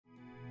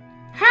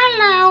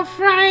Hello,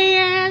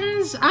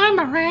 friends! I'm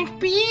a rank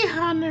B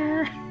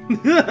hunter.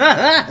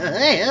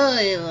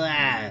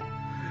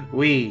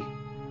 We.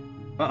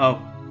 Uh-oh.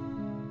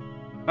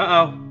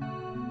 Uh-oh.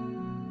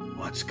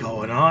 What's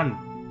going on?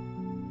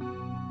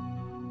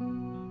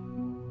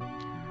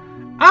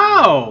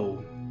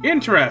 Oh!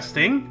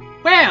 Interesting.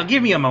 Well,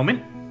 give me a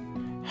moment.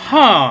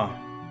 Huh.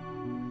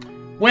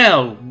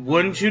 Well,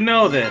 wouldn't you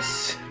know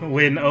this?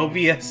 When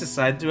OBS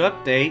decided to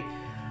update,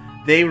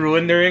 they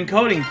ruined their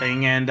encoding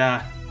thing and,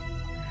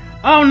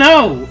 oh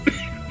no!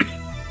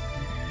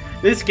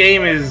 This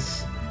game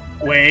is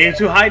way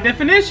too high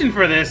definition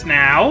for this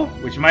now,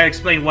 which might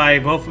explain why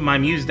both of my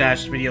Muse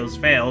Dash videos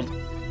failed.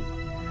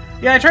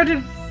 Yeah, I tried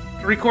to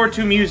record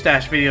 2 Muse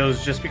Dash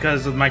videos just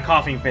because of my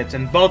coughing fits,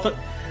 and both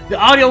the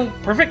audio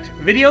perfect,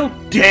 video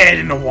dead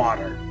in the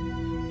water.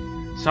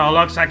 So it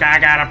looks like I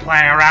gotta play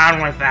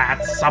around with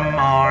that some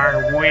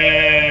more.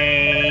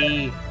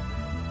 Way.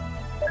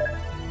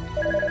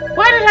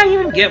 Why did I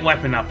even get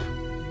weapon up?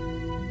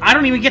 I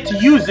don't even get to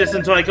use this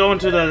until I go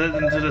into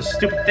the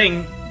stupid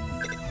thing.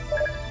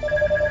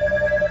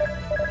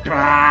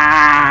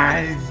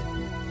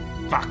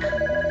 Fuck.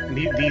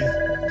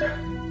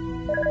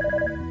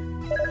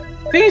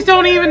 These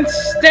don't even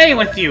stay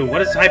with you.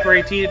 What is Hyper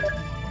AT? Your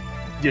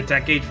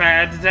attack gauge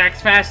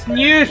attacks fast than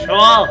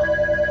usual.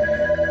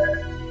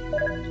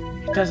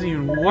 It doesn't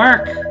even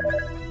work.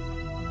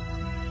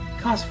 It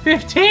costs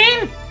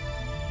 15?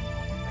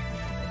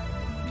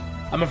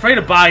 I'm afraid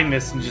of buying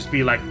this and just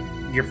be like,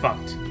 you're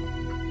fucked.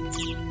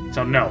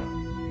 So no.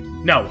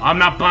 No, I'm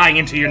not buying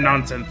into your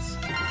nonsense.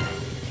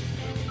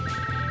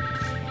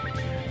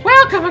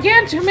 Welcome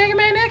again to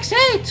Megaman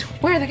X8,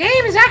 where the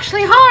game is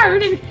actually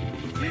hard and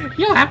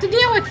you'll have to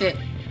deal with it.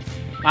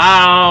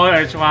 Oh,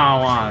 that's what I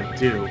want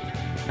to do.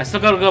 I still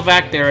gotta go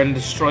back there and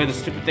destroy the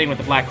stupid thing with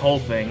the black hole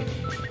thing.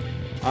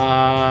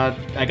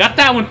 I got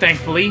that one,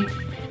 thankfully.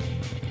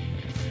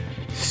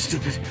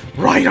 Stupid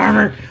right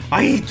armor!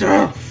 I hate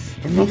the...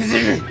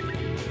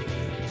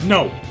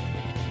 No!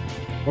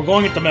 We're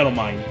going at the metal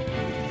mine.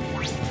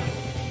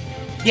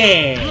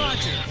 Yeah!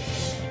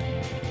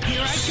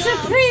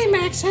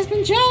 Supremax has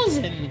been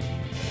chosen!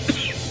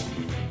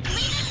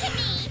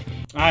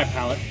 Alright,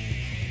 Pallet.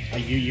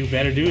 You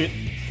better do it.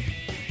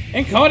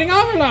 Encoding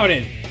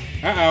overloaded!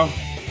 Uh-oh.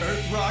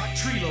 Earth Rock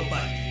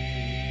Trilobite.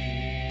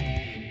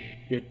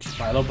 Your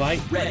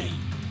Trilobite? Ready.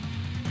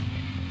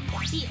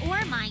 The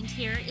ore mined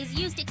here is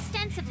used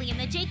extensively in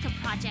the Jacob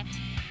project.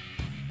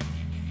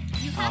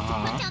 You have to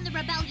put down the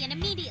rebellion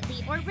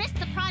immediately or risk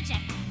the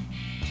project.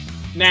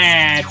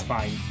 Nah, it's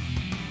fine.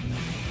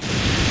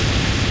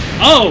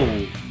 Oh!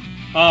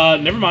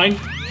 Never mind.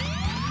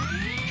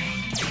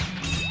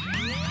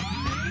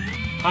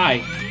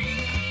 Hi.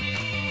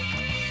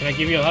 Can I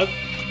give you a hug?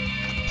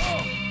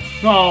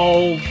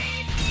 No!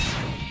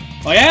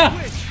 Oh yeah?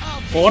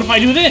 Well, what if I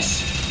do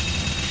this?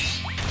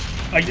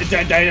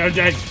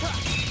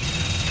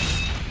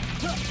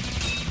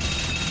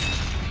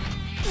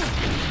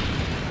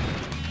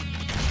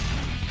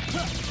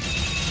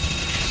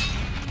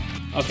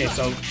 Okay,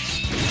 so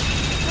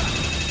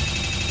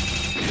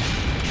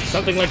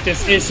something like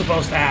this is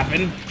supposed to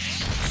happen.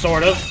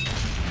 Sort of.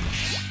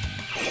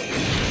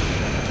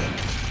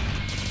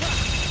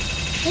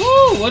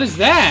 Ooh, what is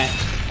that?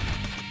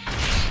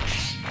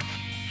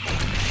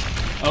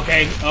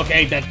 Okay,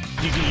 okay, that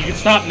you can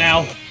stop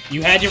now.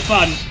 You had your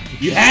fun.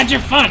 You had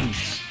your fun.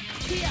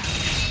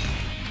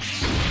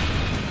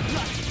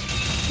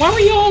 Why were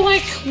you all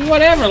like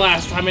whatever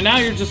last time, and now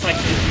you're just like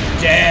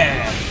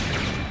dead?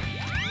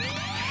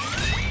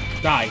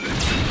 Die.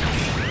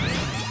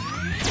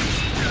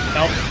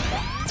 Help.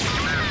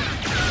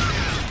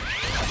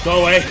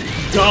 Go away.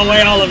 Go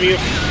away, all of you.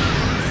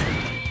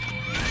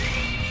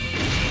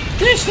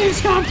 This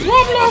thing's gone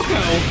plumb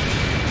loco!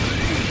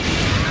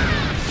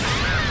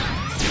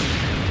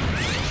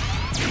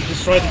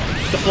 Destroy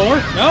the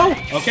floor? No?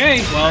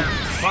 Okay, well,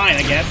 fine,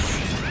 I guess.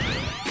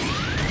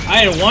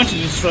 I didn't want you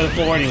to destroy the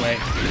floor anyway.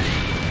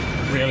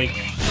 Really?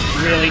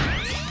 Really?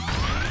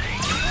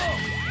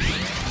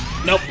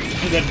 Nope,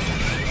 I'm good.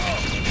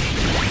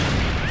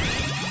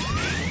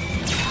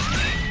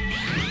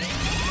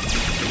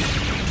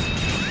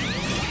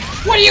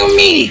 What do you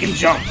mean he can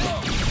jump?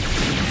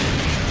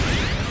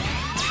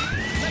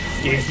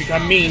 Games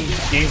become mean.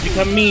 Games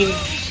become mean.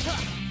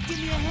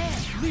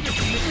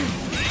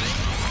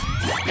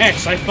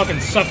 X, I fucking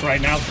suck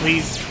right now.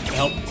 Please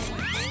help.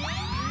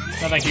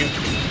 No, thank you.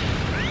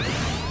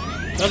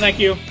 No, thank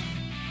you.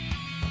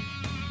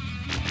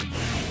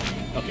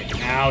 Okay,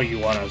 now you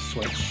want to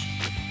switch.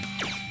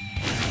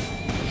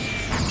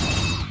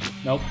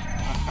 Nope.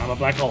 I'm a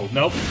black hole.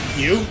 Nope.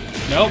 You?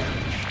 Nope.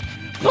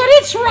 But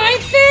it's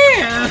right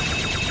there!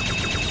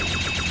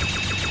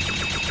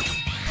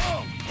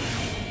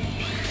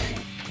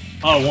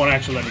 Oh, it won't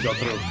actually let me go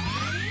through.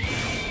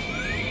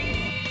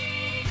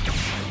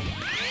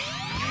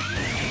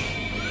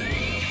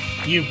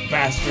 You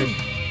bastard.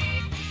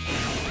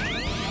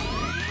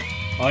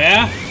 Oh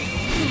yeah?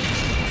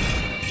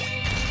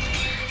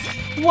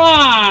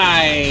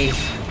 Why?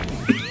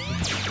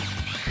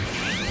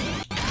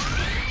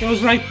 It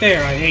was right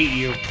there. I hate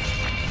you.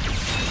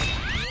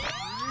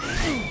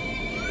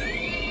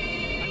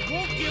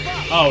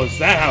 Oh, is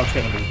that how it's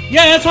gonna be?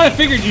 Yeah, that's what I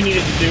figured you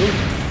needed to do.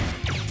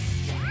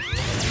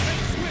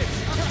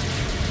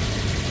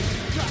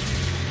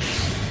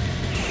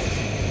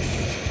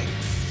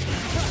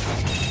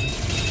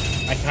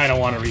 I kinda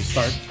want to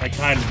restart. I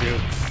kinda do.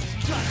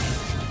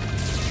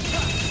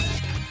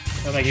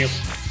 Oh, thank you.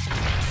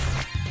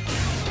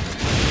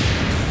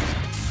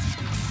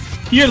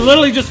 You're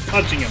literally just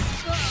punching him.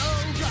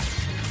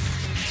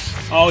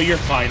 Oh, you're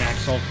fine,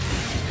 Axel.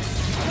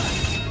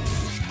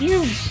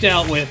 You've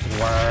dealt with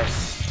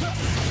worse.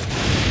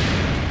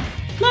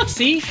 Look,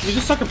 see? You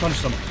just sucker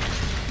punched them.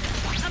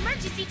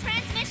 Emergency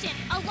transmission!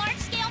 A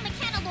large-scale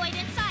mechanoloid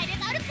inside is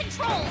out of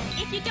control!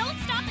 If you don't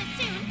stop it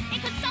soon, it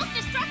could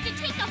self-destruct and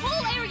take the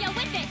whole area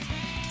with it!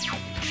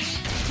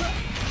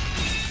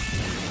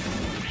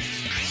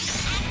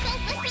 Axel,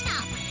 listen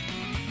up!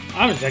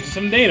 I'm detecting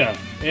some data.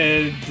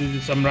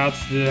 Some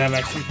routes that have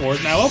XM4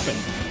 is now open.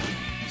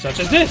 Such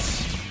as this.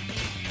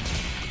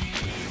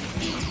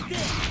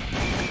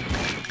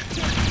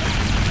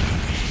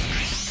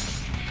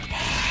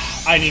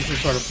 I need some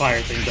sort of fire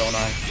thing, don't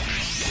I?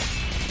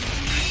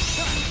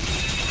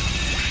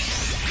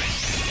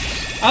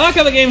 I like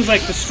how the game's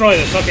like, destroy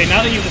this. Okay,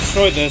 now that you've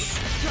destroyed this,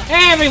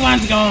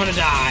 everyone's going to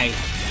die.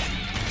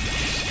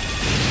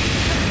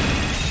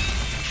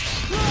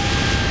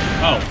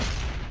 Oh.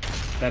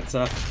 That's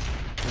not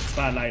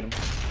an item.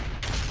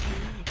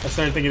 I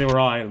started thinking they were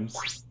all items.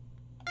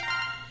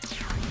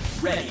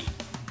 Ready.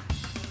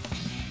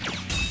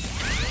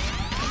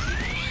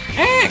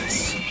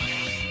 X!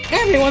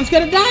 Everyone's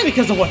gonna die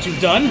because of what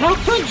you've done. How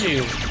could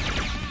you?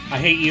 I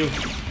hate you.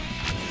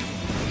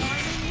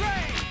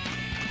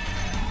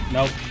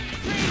 Nope.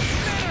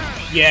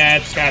 Yeah,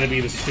 it's gotta be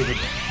the stupid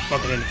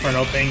fucking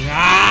Inferno thing.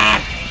 Ah!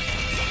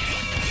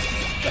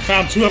 I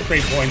found 2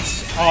 upgrade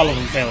points. All of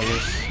them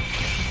failures.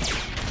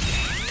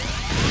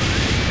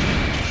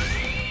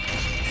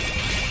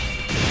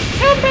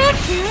 Come back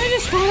here, I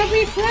just wanna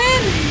be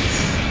friends!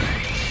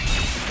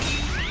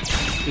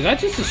 Did I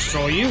just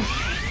destroy you?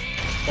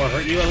 Or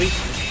hurt you, at least?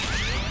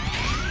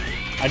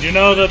 I do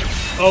know that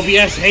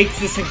OBS hates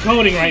this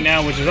encoding right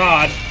now, which is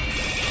odd.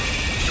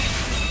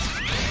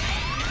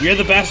 You're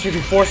the bastard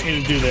who forced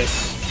me to do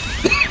this.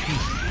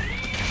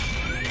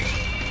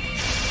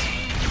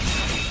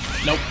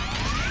 Nope.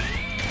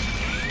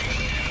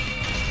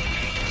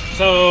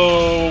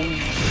 So...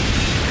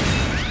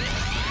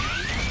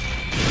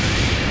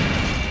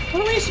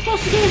 what are we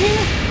supposed to do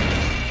here?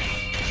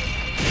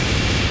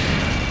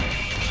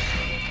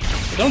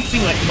 It don't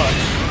seem like much.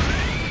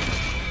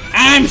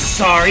 I'm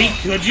sorry,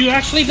 could you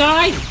actually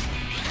die?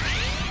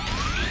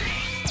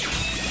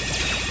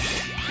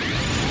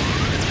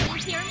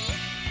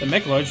 The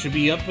Mechaloid should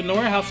be up in the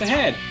warehouse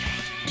ahead.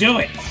 Do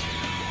it!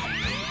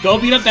 Go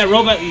beat up that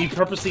robot you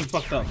purposely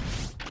fucked up.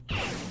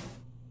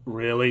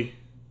 Really?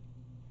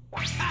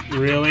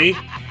 Really?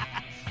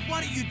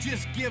 Why don't you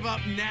just give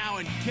up now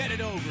and get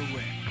it over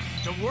with?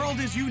 The world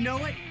as you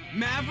know it?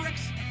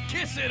 Mavericks?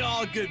 Kiss it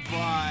all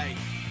goodbye.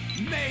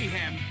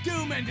 Mayhem,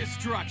 doom, and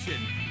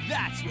destruction.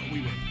 That's what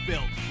we were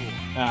built for.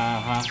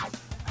 Uh-huh.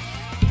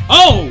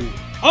 Oh!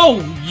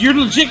 Oh, you're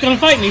legit gonna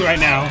fight me right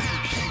now.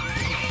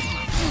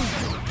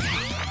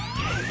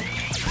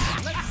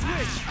 Let's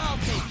switch. I'll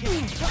take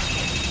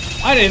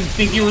it. I didn't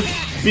think you were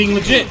being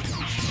legit.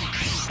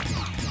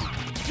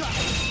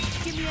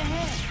 Give me a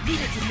hand.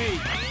 Leave it to me.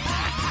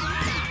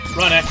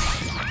 Run, X.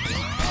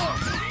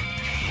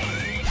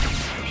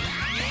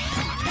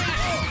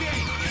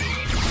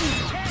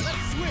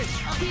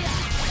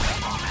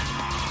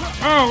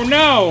 Oh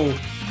no!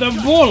 The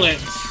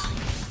bullets!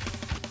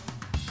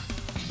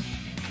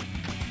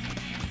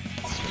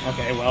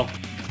 Okay, well.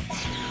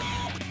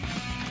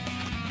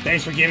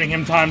 Thanks for giving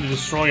him time to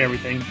destroy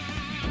everything.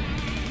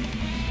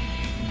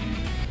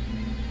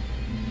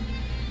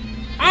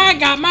 I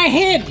got my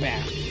head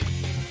back!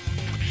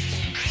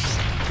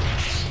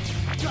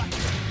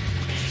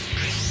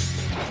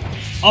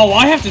 Oh,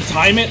 I have to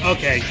time it?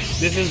 Okay,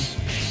 this is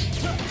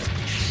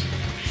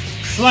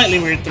slightly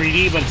weird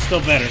 3D, but it's still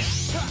better.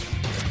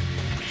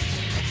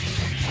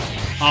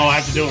 Oh, I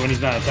have to do it when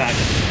he's not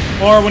attacking.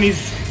 Or when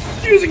he's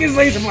using his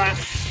laser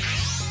blast.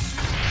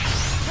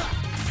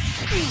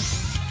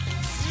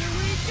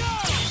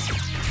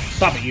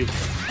 Stop it, you.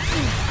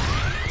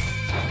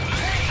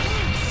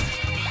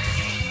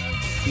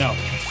 No.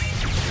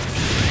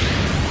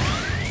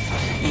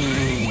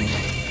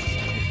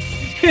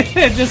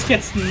 It just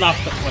gets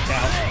knocked the fuck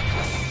out.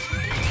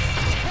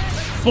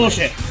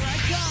 Bullshit.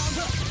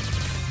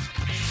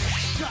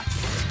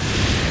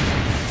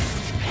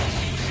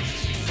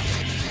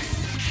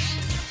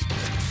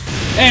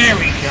 There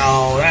we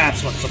go.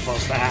 That's what's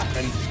supposed to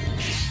happen.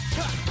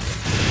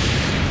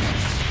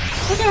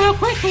 Look at how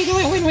quick we do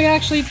it when we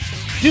actually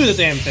do the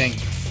damn thing.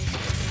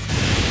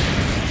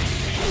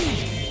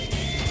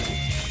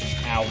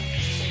 Ow.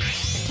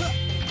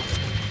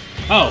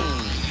 Oh.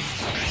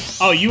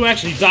 Oh, you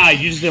actually died.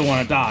 You just didn't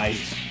want to die.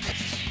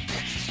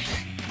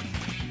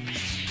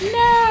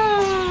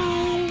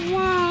 No.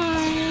 Why?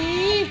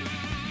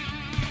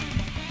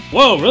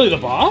 Whoa, really the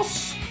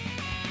boss?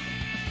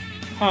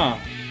 Huh.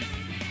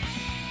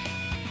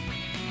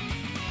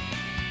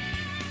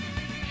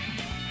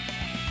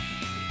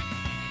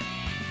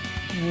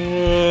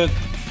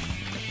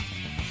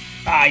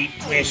 I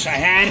wish I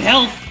had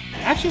health.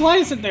 Actually, why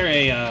isn't there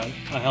a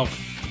health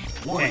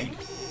tank?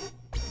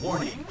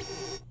 Warning.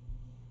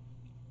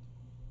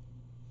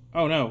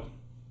 Oh no.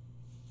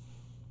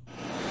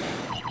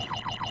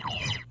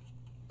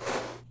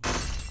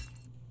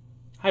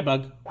 Hi,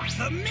 Bug.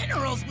 The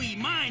minerals we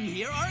mine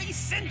here are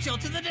essential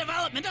to the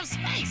development of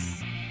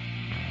space.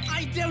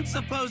 I don't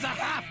suppose a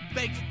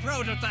half-baked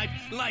prototype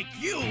like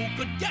you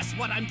could guess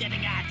what I'm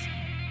getting at.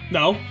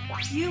 No.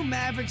 You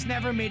Mavericks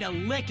never made a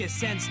lick of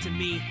sense to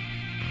me.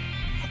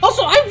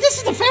 Also, this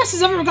is the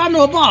fastest I've ever gotten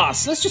to a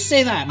boss. Let's just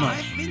say that much.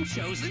 I've been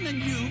chosen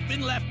and you've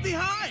been left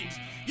behind.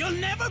 You'll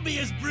never be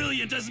as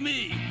brilliant as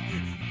me.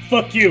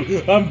 Fuck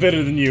you. I'm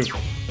better than you.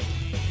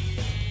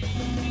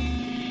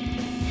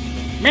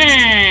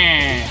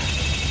 Man.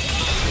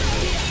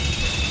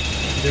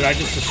 Did I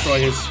just destroy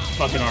his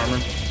fucking armor?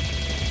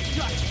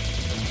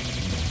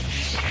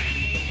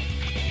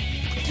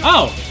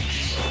 Oh!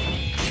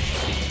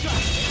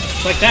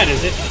 It's like that,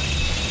 is it?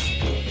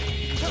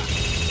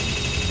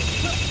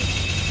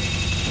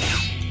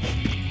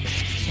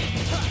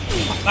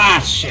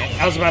 Ah, shit.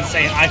 I was about to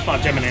say, I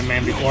fought Gemini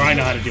Man before. I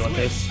know how to deal with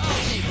this.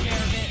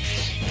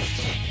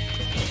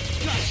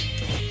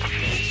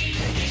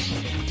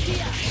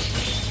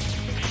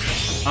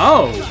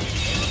 Oh!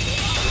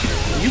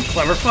 You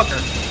clever fucker.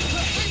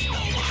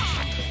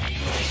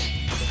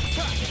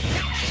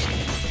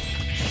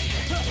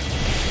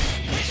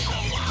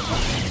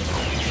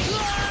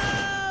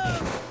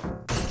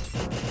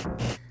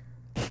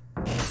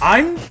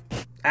 I'm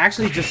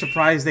actually just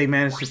surprised they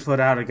managed to put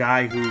out a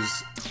guy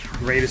whose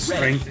greatest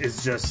strength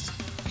is just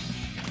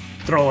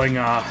throwing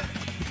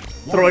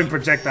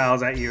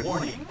projectiles at you.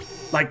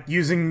 Like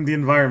using the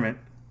environment.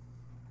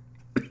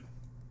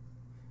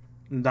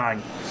 I'm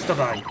dying. Still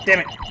dying. Damn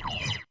it.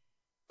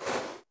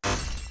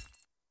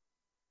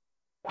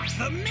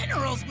 The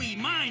minerals we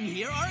mine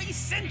here are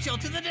essential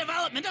to the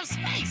development of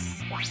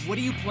space. What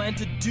do you plan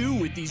to do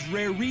with these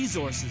rare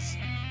resources?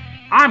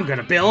 I'm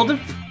gonna build an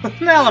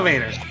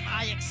elevator. If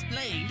I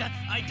explained,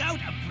 I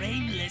doubt a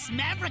brainless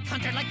maverick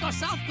hunter like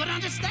yourself could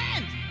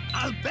understand.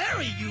 I'll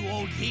bury you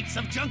old heaps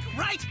of junk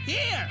right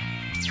here.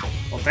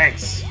 Well,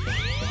 thanks.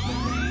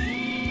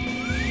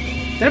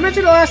 Did I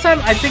mention it last time?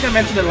 I think I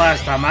mentioned it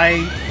last time.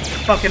 I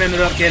fucking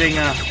ended up getting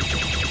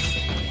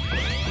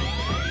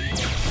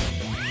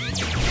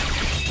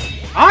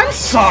I'm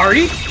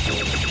sorry!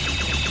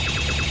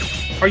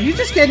 Are you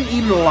just getting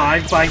eaten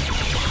alive by...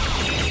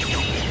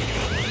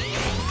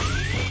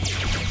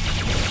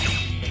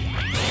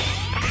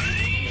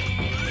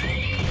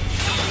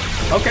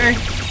 Okay,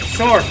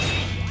 sure.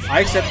 I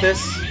accept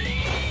this.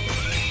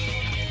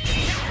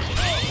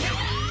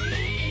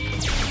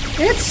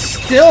 It's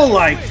still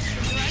like...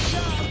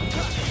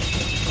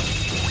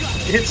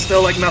 It's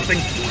still like nothing.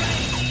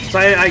 So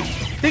I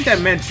think I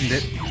mentioned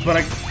it, but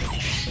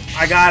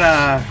I got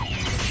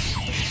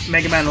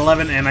Megaman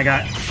 11 and I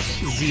got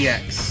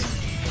ZX.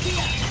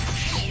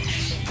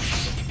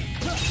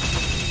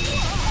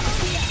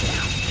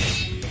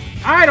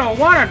 I don't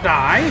want to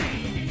die.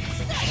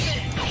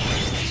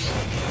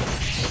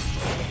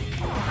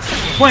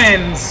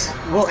 Twins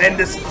will end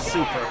this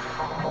super.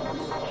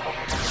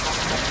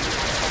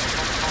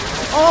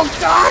 Oh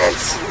god,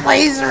 it's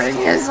lasering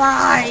his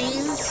eyes!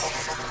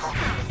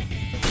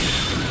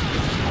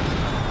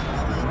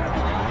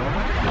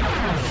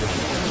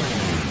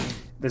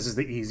 This is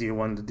the easier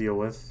one to deal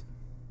with.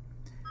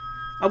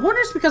 I wonder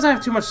if it's because I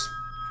have too much...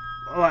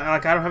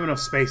 Like, I don't have enough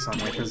space on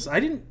there, because I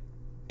didn't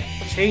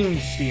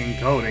change the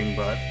encoding,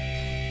 but...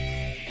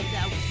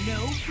 That was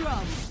no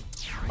problem.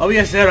 Oh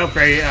yes, that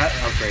update,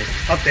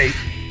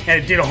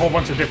 and it did a whole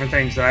bunch of different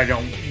things that I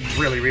don't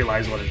really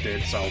realize what it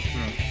did, so...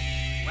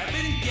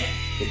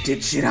 It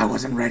did shit I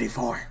wasn't ready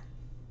for.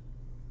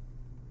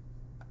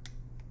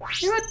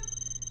 You know what?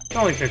 It's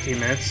only 15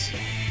 minutes.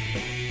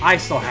 I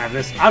still have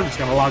this. I'm just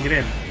gonna log it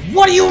in.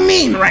 What do you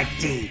mean, Rank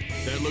D?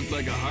 That looked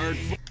like a hard...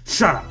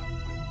 Shut up.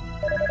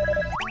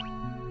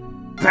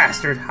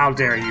 Bastard, how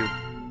dare you.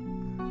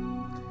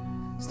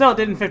 Still, it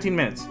did in 15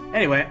 minutes.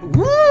 Anyway,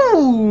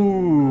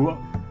 woo!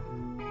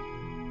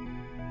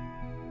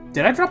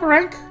 Did I drop a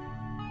rank?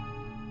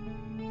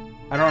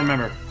 I don't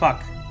remember.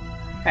 Fuck.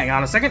 Hang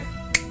on a second.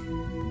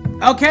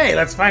 Okay,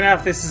 let's find out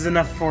if this is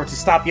enough for it to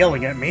stop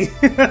yelling at me.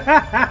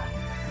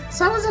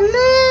 So I was a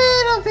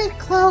little bit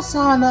close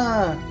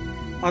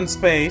on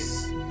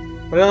space,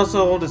 but I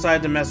also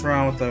decided to mess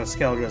around with the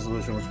scale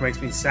resolution, which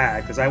makes me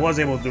sad because I was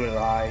able to do it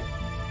high.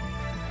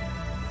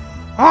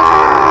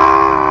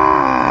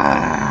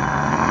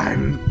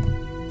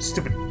 I'm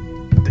stupid.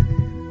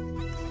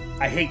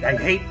 I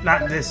hate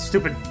not this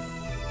stupid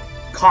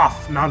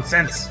cough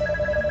nonsense.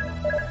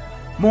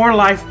 More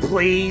life,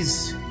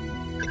 please.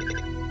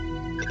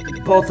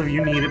 Both of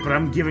you need it, but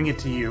I'm giving it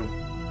to you.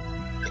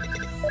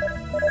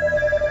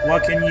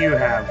 What can you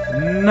have?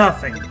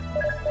 Nothing.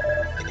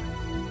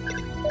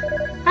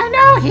 I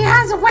know he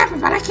has a weapon,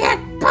 but I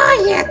can't buy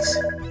it!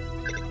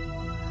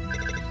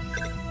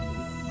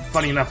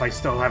 Funny enough, I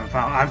still haven't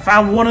found... I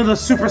found one of the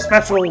super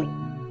special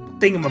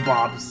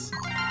thingamabobs.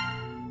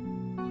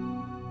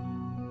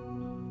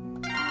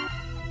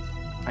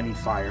 I need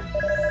fire.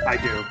 I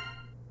do.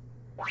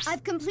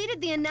 I've completed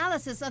the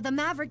analysis of the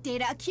Maverick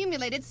data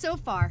accumulated so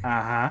far.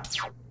 Uh-huh.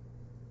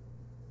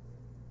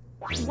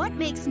 What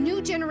makes new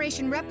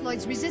generation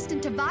Reploids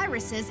resistant to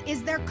viruses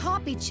is their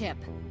copy chip.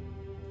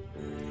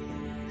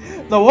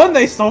 The one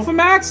they stole from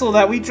Axel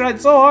that we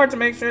tried so hard to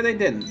make sure they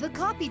didn't. The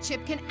copy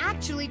chip can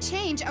actually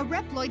change a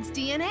Reploid's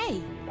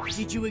DNA.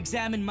 Did you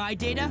examine my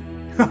data?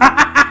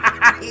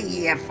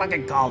 Yeah,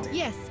 fucking called it.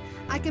 Yes,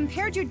 I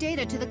compared your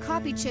data to the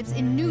copy chips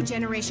in new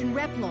generation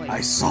Reploids.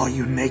 I saw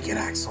you naked,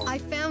 Axel. I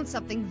found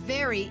something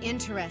very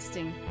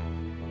interesting.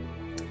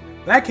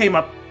 That came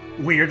up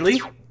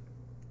weirdly.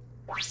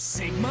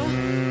 Sigma?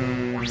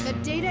 The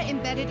data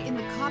embedded in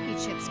the copy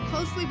chips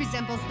closely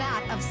resembles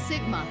that of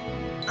Sigma.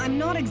 I'm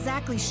not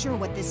exactly sure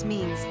what this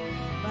means,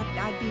 but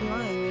I'd be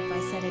lying if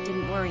I said it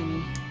didn't worry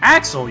me.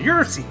 Axel,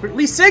 you're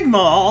secretly Sigma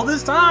all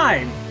this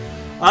time.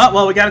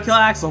 Well, we gotta kill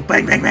Axel.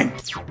 Bang, bang, bang.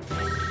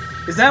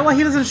 Is that why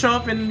he doesn't show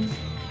up in...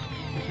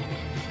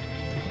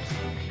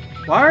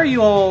 Why are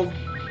you all,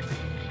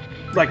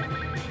 like,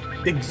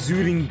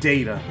 exuding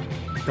data?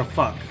 The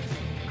fuck?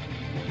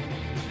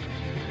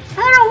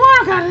 I don't want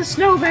to go to the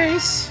snow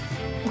base.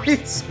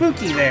 It's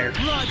spooky there.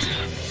 Roger.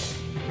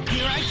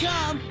 Here I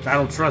come. I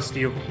don't trust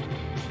you. Leave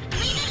it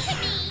to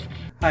me.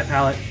 Hi,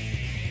 Pallet.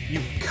 You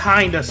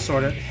kinda,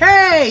 sorta...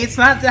 Hey! It's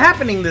not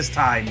happening this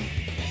time!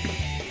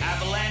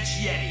 Avalanche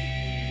Yeti.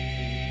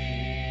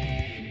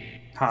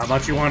 How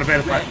much you want to bet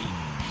if I...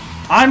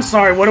 I'm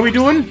sorry, what are we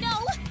doing?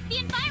 No, the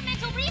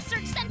Environmental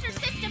Research Center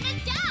system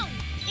is down.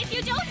 If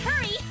you don't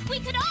hurry, we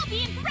could all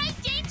be in great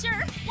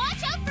danger.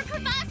 Watch out for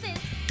crevasses.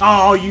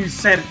 Oh, you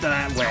said it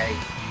that way.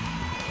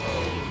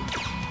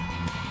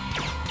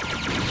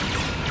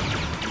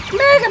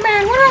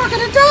 Megaman, we're all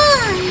gonna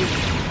die!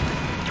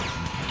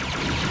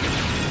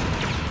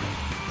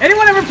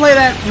 Anyone ever play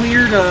that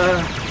weird,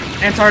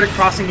 Antarctic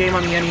crossing game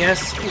on the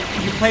NES?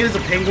 You played as a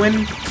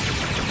penguin?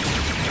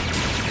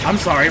 I'm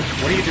sorry,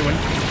 what are you doing?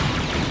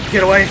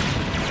 Get away.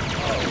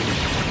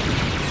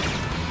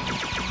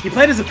 You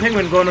played as a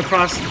penguin going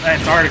across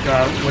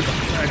Antarctica with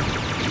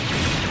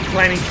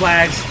planting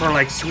flags for,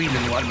 like, Sweden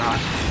and whatnot.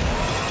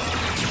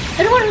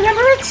 Anyone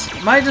remember it?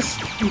 Am I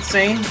just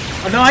insane?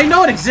 Oh, no, I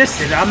know it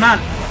existed. I'm not,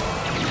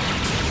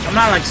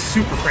 like,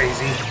 super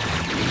crazy.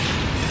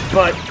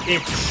 But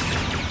it's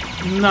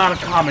not a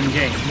common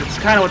game. It's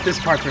kind of what this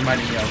part's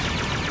reminding me of.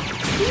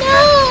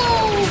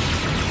 No!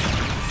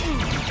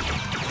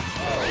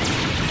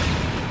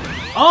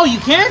 Oh, you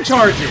can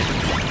charge it!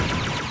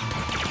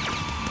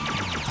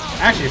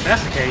 Actually, if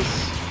that's the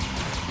case...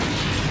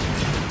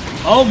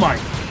 Oh my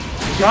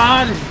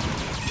god!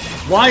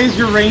 Why is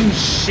your range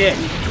shit?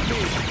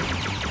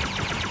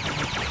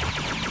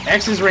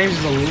 X's range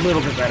is a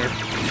little bit better.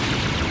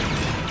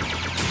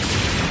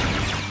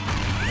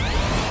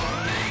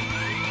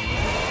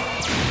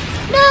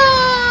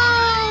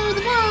 No!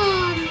 The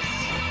bombs!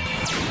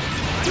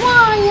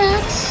 Why,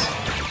 X?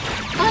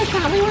 I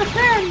thought we were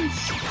friends!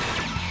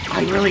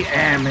 I really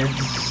am.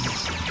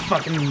 It's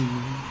fucking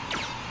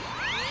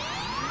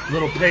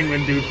little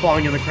penguin dude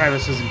falling in the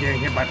crevices and getting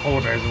hit by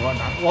polar bears and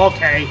whatnot. Well,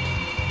 okay.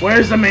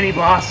 Where's the mini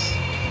boss?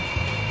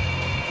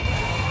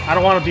 I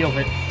don't want to deal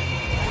with it.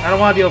 I don't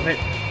want to deal with it.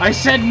 I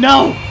said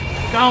no!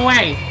 Go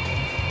away!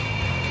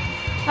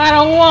 I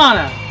don't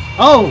wanna!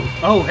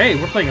 Oh, hey,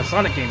 we're playing a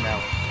Sonic game now.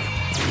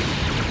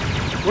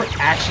 We're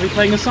actually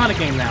playing a Sonic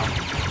game now.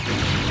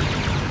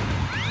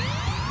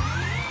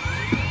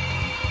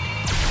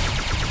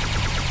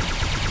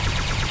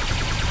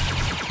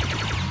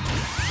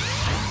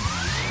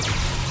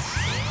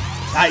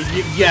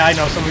 Yeah, I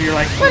know, some of you are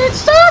like, But it's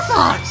Star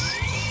Fox!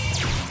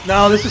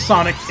 no, this is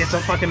Sonic. It's a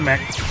fucking mech.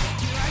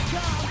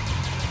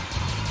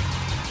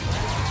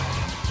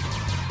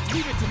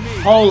 Leave it to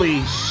me.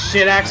 Holy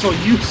shit, Axel,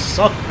 you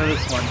suck for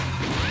this one.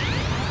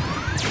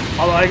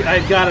 Although I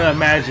gotta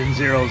imagine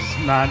Zero's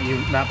not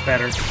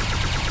better.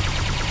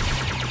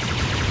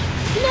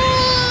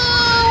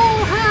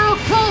 No! How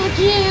could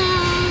you?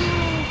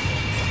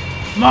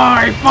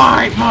 My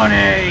fight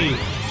money!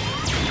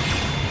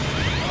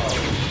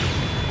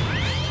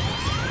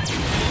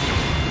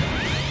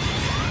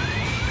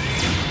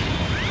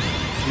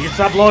 You can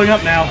stop blowing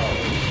up now.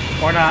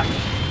 Or not.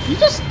 You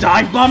just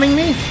dive bombing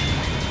me?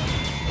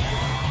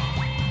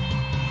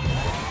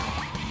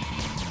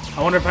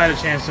 I wonder if I had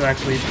a chance to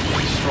actually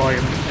destroy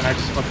him and I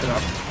just fucked it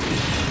up.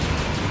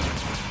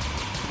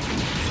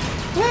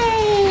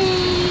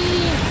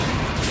 Whee!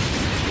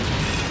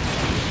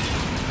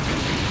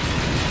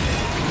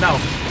 No.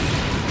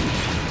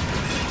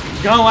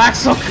 Go,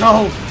 Axel,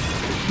 go!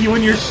 You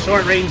and your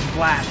short-range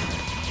blast.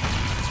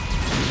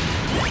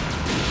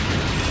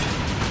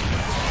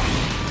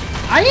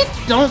 I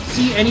don't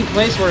see any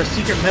place where a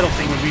secret metal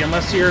thing would be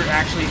unless you're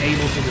actually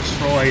able to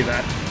destroy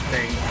that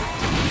thing.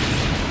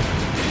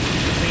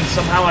 Which means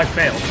somehow I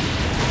failed.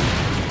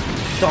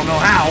 Don't know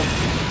how.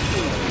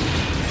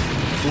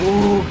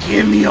 Ooh,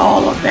 give me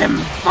all of them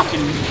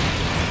fucking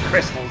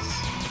crystals.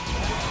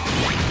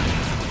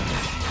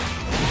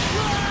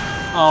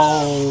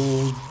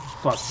 Oh,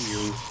 fuck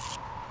you.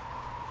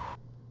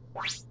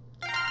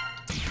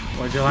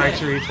 Would you like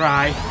to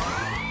retry?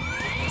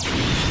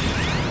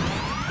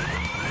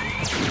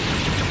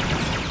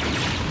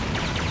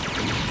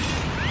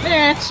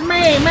 It's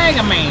me,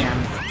 Megaman.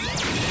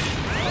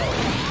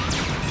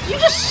 You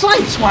just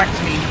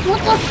sideswiped me.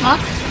 What the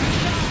fuck?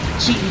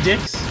 Cheating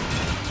dicks.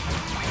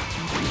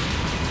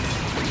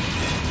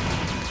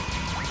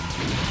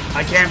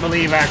 I can't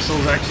believe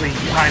Axel's actually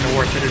kind of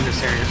worth it in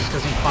this area just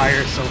because he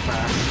fires so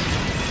fast.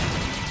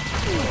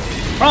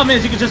 Problem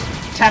is, you can just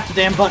tap the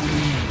damn button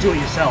and do it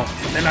yourself.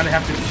 Then I'd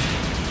have to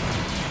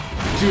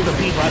do the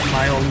B button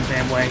my own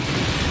damn way.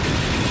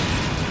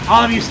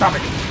 All of you, stop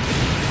it.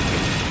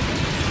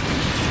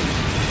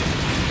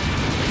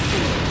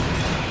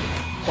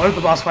 What if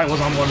the boss fight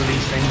was on one of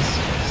these things?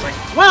 It's like,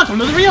 welcome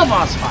to the real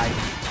boss fight!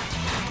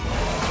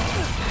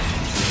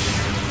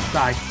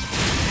 Die.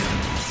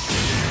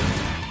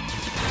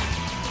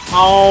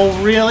 Oh,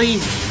 really?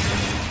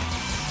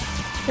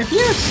 If you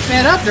had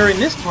sped up during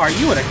this part,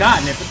 you would have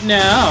gotten it, but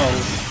no.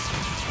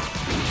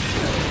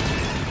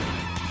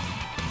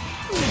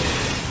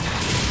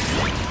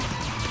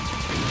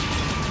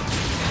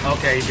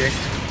 Okay, Dick.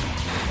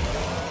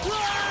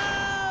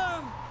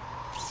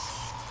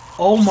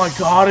 Oh my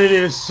god, it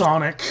is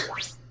Sonic.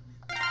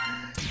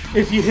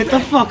 If you hit the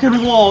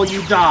fucking wall,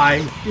 you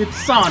die. It's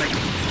Sonic.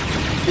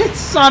 It's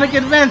Sonic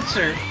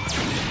Adventure.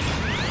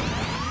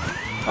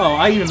 Oh,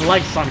 I even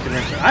like Sonic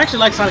Adventure. I actually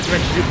like Sonic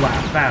Adventure 2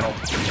 Battle.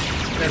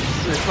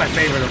 It's my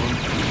favorite of them.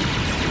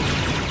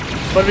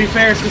 But to be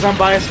fair, it's because I'm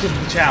biased because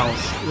of the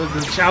Chows.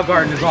 The Chow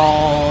Garden is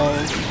all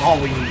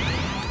we need.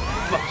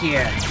 Fuck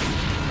yeah.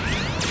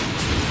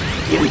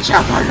 Give me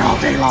Chow Garden all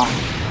day long.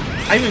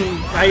 I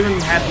even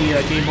had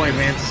the Game Boy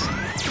Advance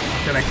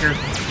connector,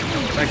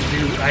 so I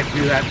could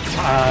do that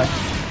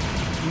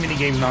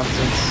minigame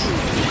nonsense.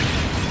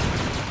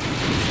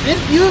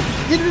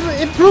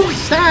 It improves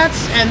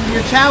stats, and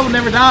your Chow will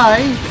never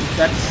die.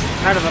 That's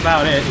kind of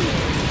about it.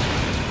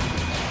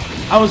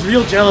 I was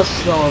real jealous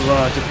though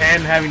of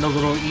Japan having those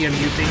little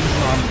EMU things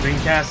on the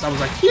Dreamcast. I was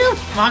like, you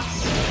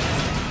fucks,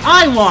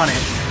 I want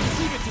it.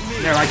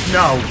 And they're like,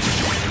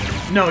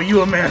 no,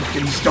 you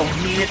Americans don't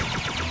need it.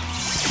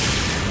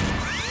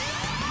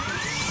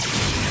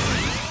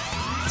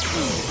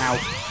 Ow.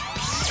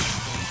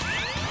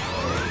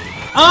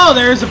 Oh,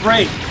 there's a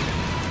break.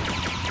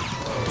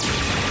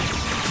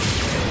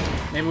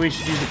 Maybe we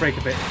should use the break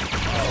a bit.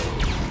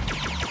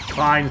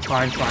 Fine.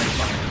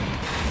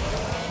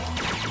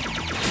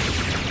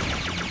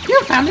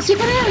 You found the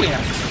secret area!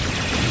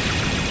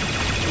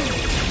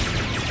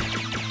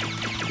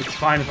 It's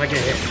fine if I get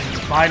hit.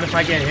 It's fine if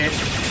I get hit.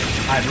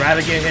 I'd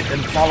rather get hit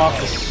than fall off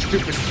the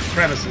stupid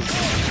premises.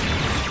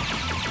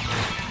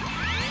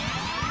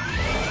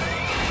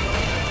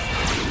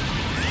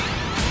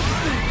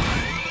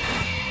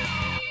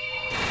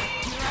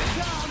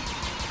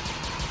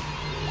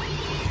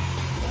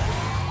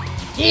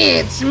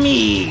 It's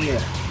me!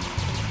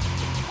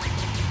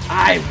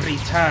 I've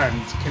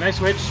returned. Can I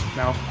switch?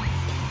 No.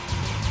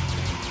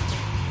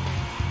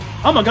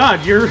 Oh my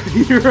god, you're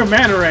a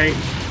manta ray.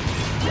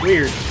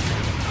 Weird.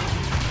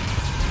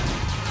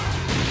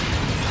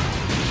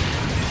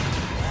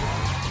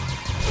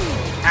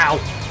 Ow.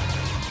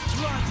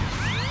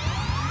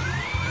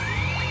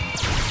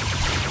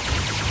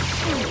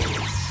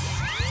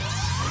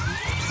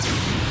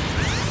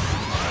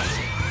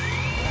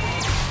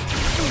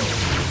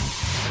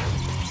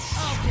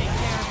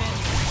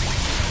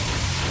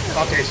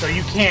 Okay, so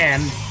you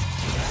can.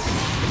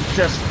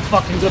 Just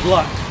fucking good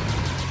luck.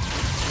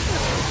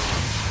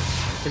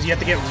 Because you have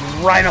to get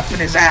right up in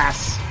his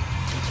ass.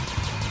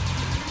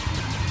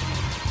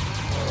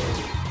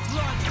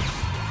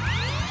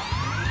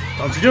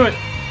 Don't you do it.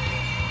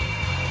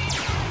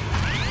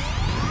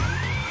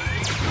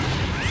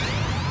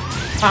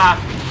 Ha!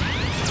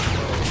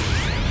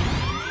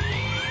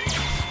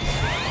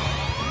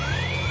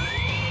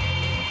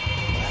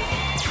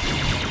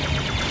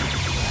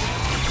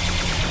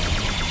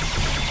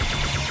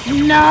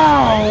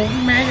 No!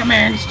 Mega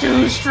Man's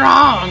too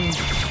strong!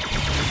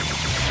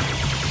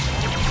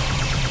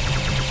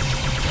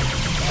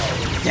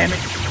 Damn it.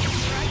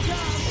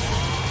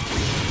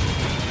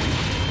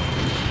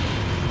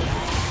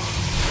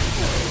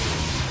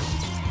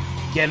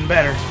 Getting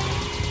better.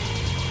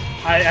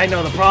 I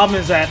know the problem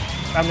is that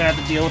I'm gonna have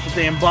to deal with the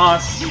damn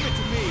boss. Give it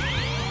to me.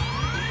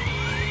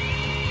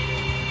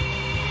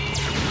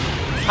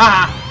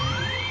 Ha!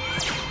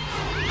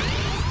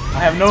 I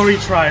have no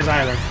retries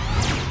either.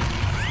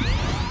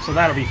 So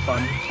that'll be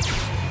fun.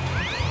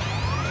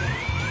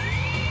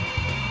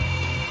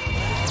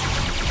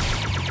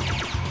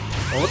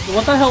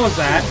 What the hell was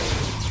that?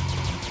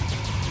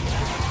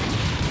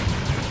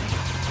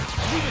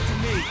 Give it to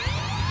me.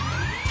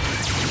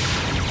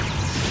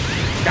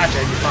 Gotcha,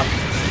 you fuck.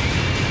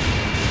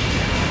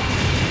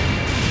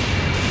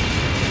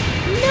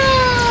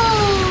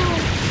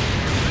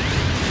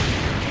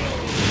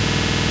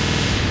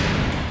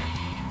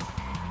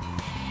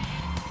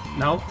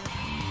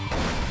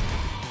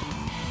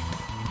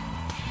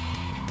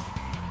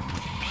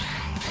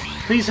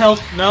 Please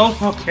health. No?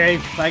 Okay.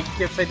 I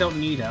guess I don't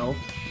need health.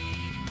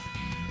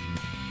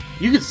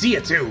 You can see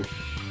it too.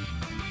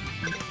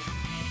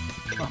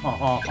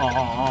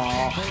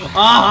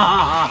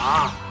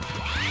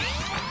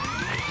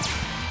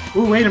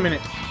 Ooh, wait a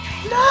minute.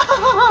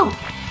 No!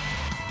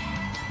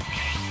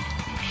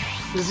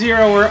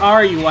 Zero, where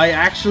are you? I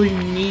actually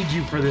need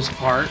you for this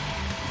part.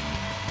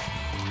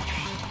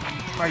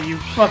 Are you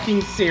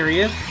fucking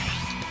serious?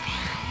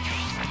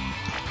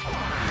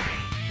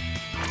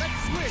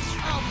 Let's switch.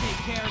 I'll take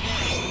care of it.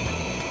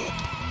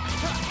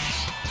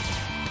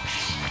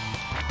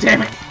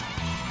 Damn it!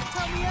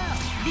 Help me out.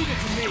 Leave it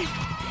to me.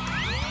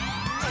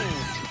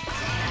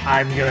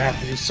 I'm gonna have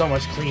to do so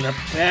much cleanup.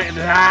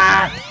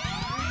 Ah!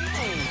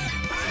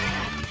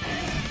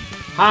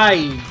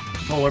 Hi,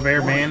 polar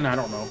bear man. I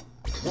don't know.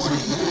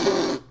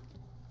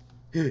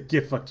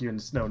 Get fucked you in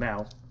the snow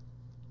now.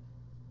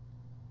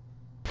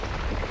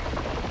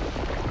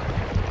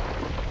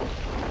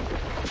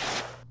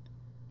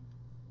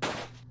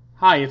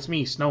 Hi, it's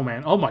me,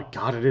 Snowman. Oh my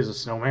god, it is a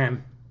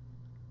snowman.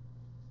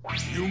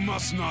 You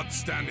must not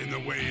stand in the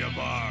way of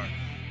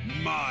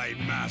my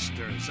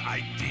master's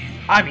idea.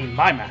 I mean,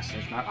 my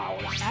master's, not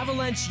ours.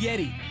 Avalanche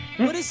Yeti.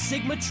 What is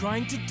Sigma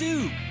trying to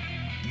do?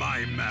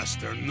 My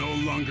master no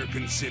longer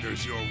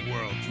considers your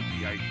world to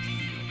be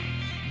ideal.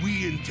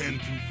 We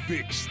intend to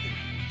fix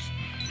things.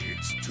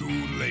 It's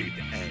too late,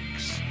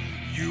 X.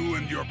 You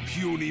and your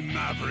puny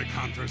maverick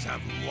hunters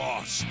have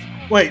lost.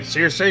 Wait, so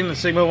you're saying that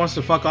Sigma wants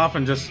to fuck off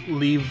and just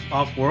leave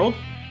off-world?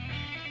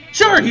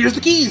 Sure, here's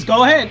the keys,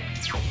 go ahead!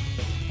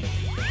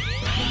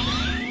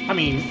 I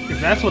mean,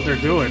 if that's what they're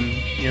doing,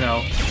 you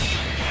know.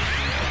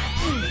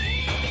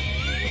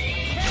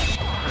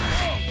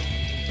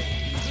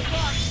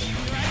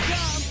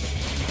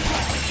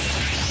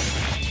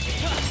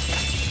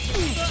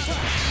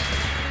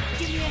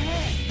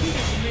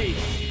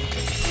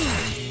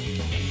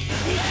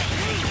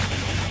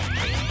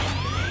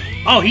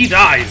 Oh, he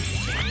died!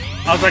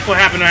 I was like, what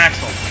happened to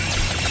Axel?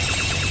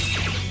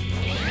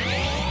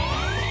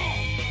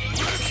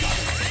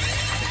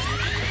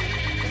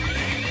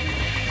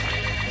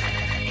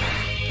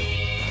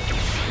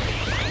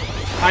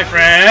 Hi,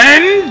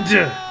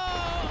 friend!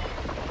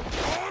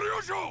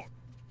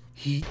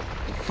 He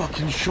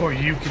fucking sure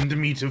you can to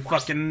me to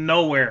fucking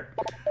nowhere.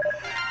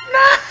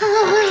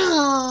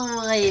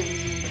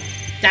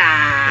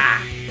 No!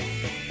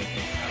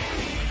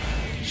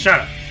 Shut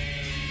up.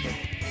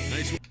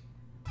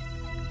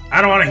 I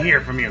don't want to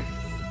hear from you.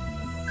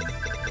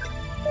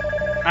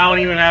 I don't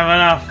even have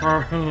enough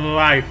for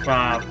life,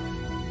 Bob.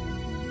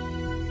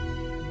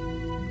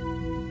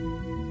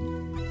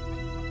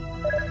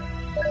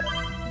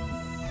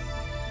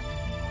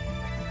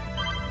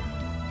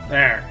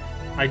 There.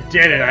 I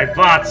did it. I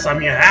bought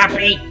some. You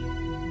happy?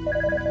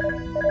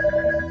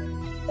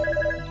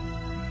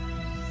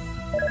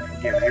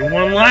 Give you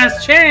one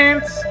last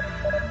chance.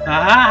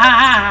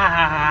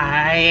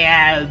 I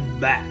am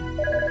back.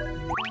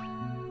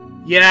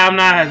 Yeah, I'm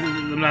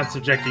not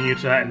subjecting you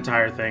to that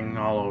entire thing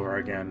all over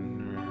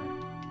again.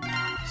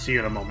 See you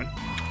in a moment.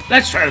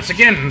 Let's try this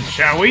again,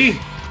 shall we?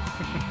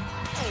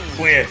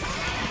 With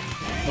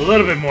a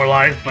little bit more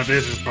life, but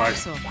this is probably...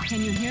 So,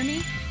 can you hear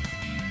me?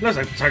 Looks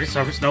like the target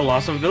suffers no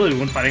loss of ability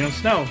when fighting on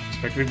snow.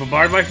 Expect to be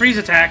bombarded by freeze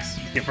attacks.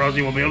 Get frozen,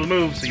 you won't be able to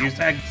move, so use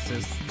tag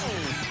assist.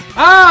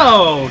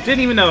 Oh!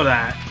 Didn't even know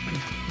that.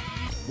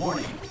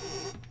 Warning.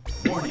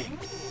 Warning.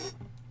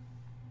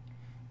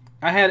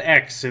 I had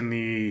X in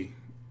the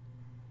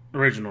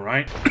original,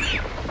 right?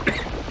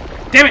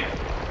 Damn it!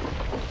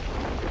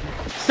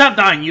 Stop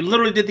dying! You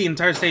literally did the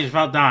entire stage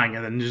without dying,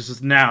 and then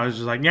just now it's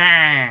just like,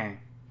 nah.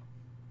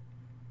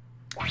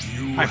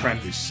 You Hi, have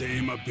friend. the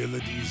same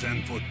abilities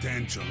and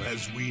potential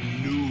as we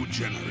new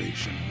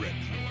generation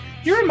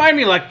Retroids. You remind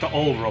me like the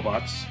old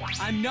robots.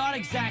 I'm not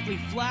exactly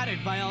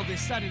flattered by all this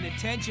sudden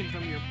attention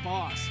from your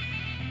boss.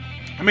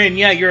 I mean,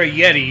 yeah, you're a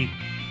Yeti,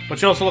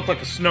 but you also look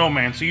like a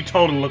snowman, so you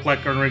totally look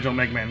like an original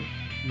Megaman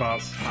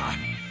boss. Ha!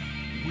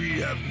 We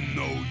have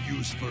no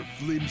use for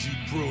flimsy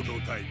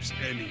prototypes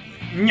anyway.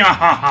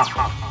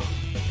 Nyahahaha.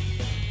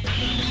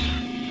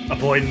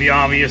 Avoiding the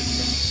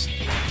obvious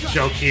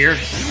joke here.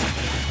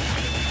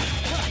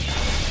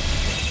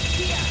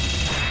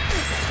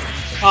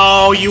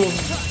 Oh, you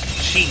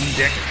cheating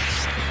dick.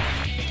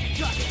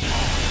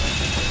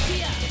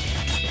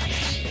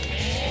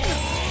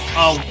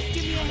 Oh,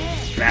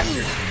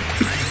 bastard.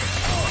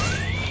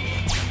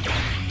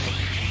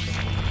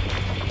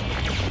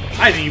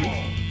 I didn't even...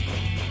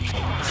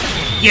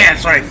 Yeah,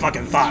 that's what I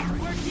fucking thought.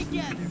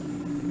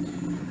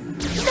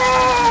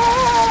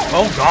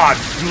 Oh god,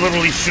 you're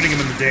literally shooting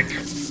him in the dick.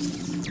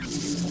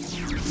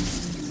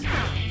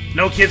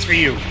 No kids for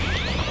you.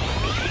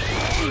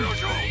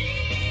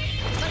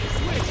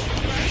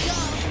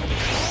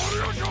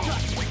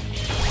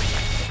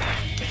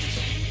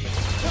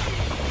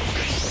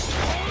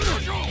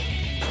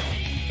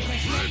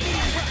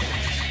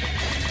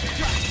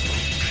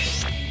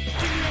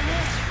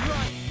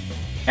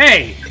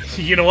 Hey,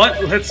 you know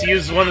what? Let's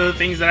use one of the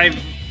things that I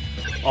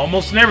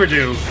almost never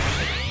do.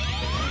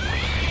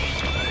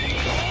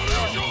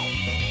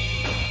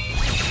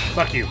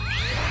 Fuck you.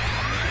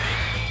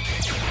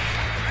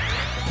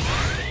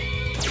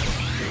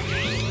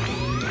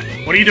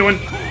 What are you doing?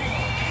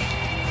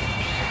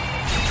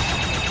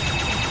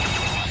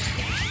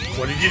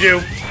 What did you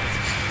do?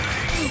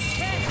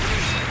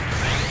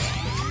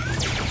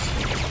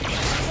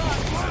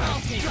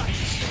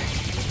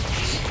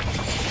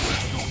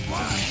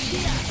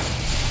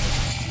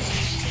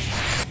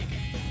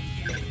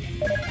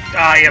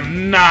 I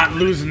am not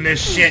losing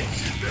this shit.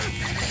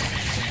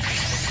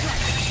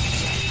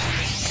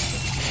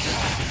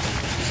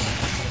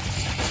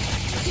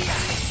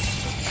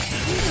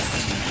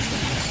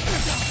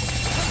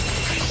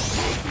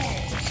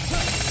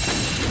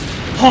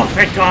 Oh,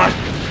 thank God.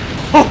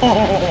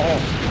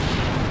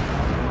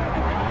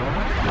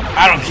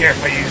 I don't care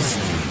if I use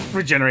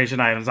regeneration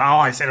items. All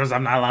I said was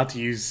I'm not allowed to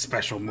use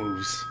special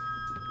moves.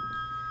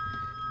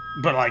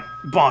 But, like,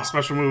 boss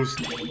special moves.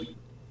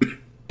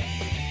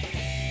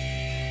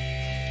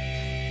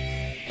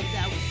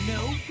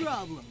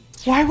 Problem.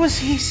 Why was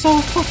he so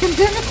fucking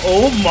difficult?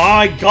 Oh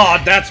my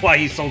God, that's why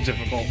he's so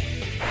difficult.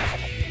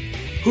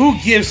 Who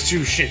gives two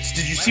shits?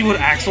 Did you see what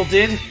Axel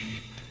did?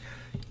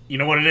 You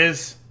know what it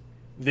is?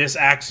 This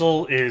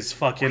Axel is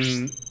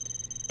fucking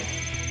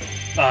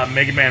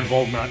Megaman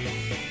Volnut.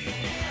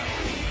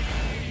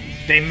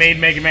 They made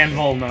Megaman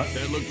Volnut.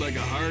 That looked like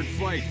a hard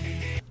fight.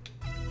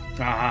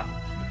 Uh-huh.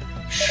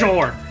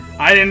 Sure.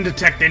 I didn't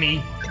detect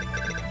any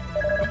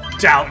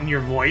doubt in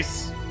your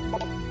voice.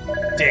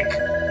 Dick.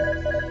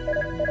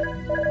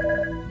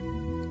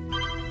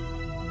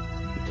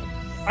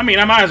 I mean,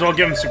 I might as well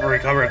give him super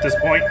recover at this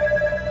point.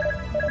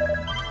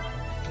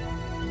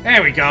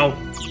 There we go.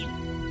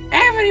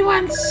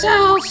 Everyone's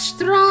so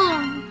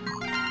strong.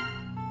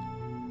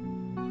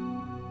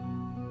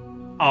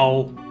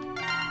 Oh.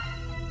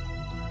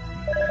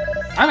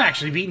 I've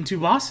actually beaten 2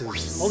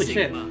 bosses. Holy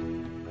shit.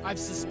 I've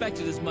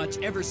suspected as much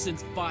ever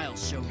since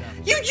Files showed up.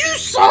 You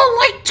saw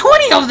like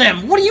 20 of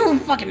them. What are you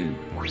fucking...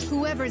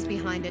 Whoever's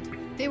behind it,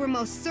 they were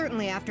most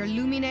certainly after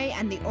Lumine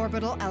and the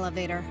orbital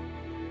elevator.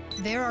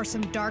 There are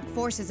some dark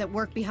forces at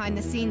work behind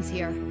the scenes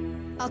here.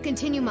 I'll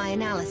continue my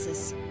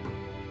analysis.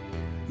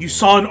 You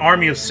saw an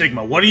army of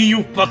Sigma. What are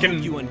you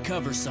fucking... You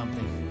uncover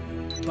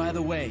something. By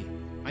the way,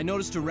 I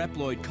noticed a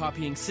Reploid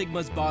copying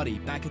Sigma's body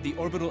back at the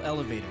orbital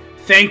elevator.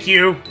 Thank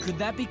you. Could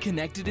that be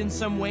connected in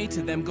some way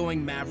to them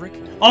going Maverick?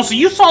 Also,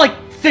 you saw like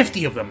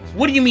 50 of them.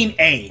 What do you mean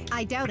A?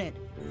 I doubt it.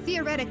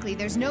 Theoretically,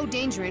 there's no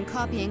danger in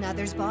copying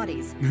others'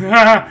 bodies.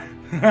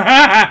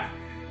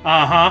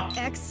 Uh-huh.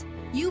 X,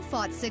 you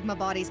fought Sigma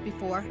bodies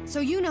before, so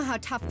you know how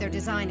tough their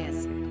design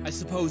is. I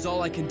suppose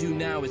all I can do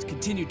now is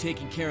continue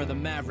taking care of the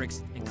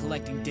Mavericks and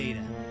collecting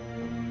data.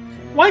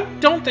 Why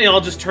don't they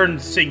all just turn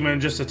Sigma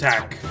and just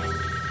attack?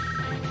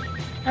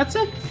 That's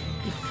a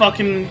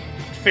fucking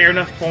fair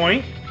enough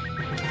point.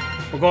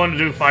 We're going to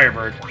do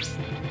Firebird.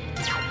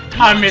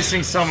 I'm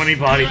missing so many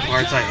body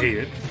parts, I hate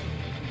it.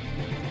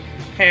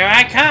 Here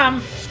I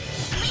come!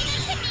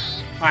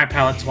 Alright,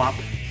 palette swap.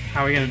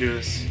 How are we gonna do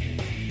this?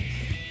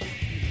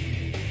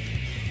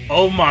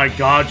 Oh my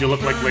God, you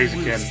look like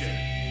Blaziken.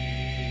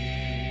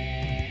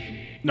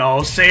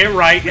 No, say it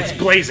right, it's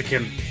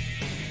Blaziken.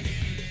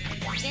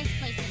 This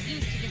place is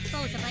used to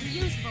dispose of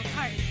unusable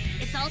parts.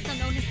 It's also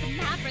known as the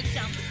Maverick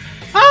Dump.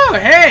 Oh,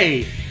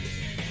 hey!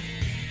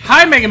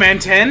 Hi, Mega Man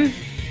 10.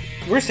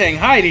 We're saying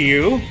hi to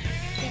you.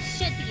 This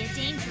should be a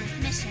dangerous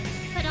mission,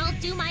 but I'll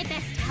do my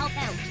best to help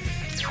out.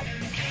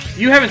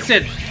 You haven't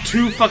said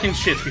 2 fucking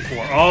shits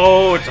before.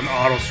 Oh, it's an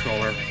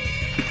auto-scroller.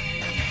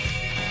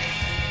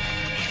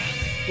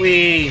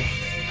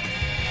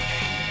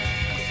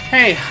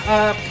 Hey,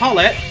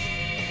 Paulette.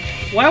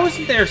 Why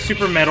wasn't there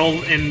super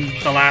metal in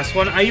the last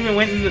one? I even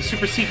went in the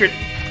super secret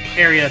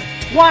area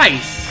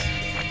twice.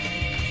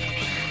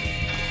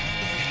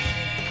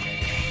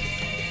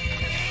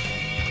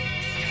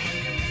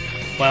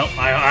 Well,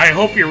 I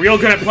hope you're real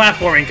good at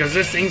platforming, because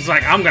this thing's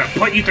like, I'm gonna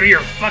put you through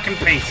your fucking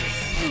paces.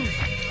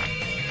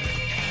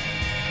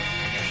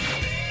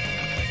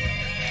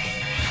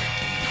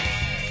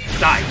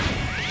 Die.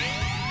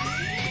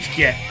 That's what you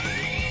get.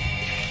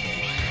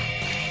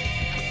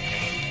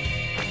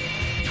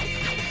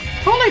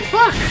 Holy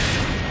fuck!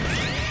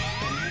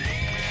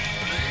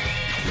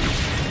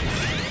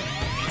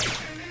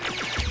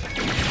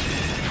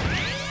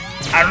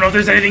 I don't know if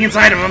there's anything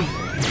inside of him,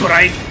 but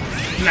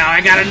now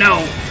I gotta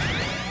know.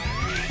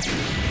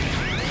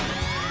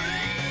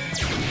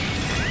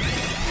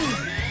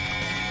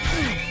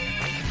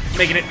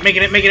 Making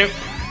it.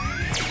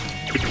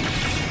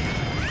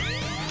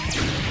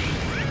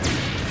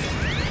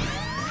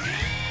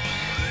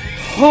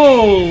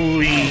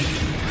 Holy...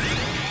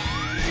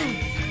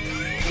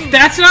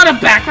 That's not a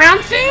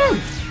background thing?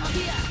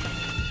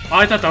 Oh,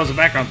 I thought that was a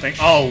background thing.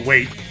 Oh,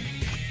 wait.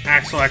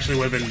 Axel actually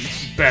would have been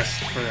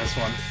best for this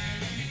one.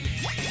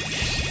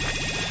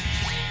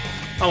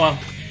 Oh well.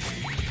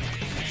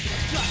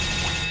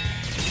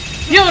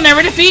 You'll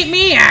never defeat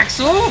me,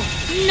 Axel!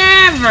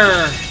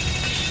 Never!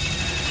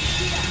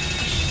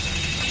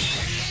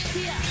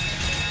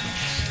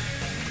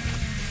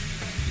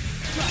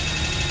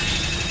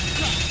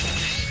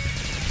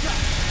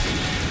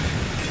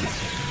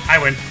 I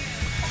win.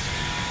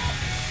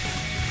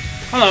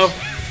 Hello.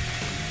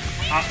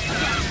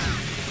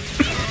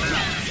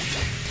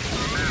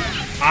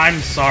 I'm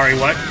sorry,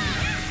 what?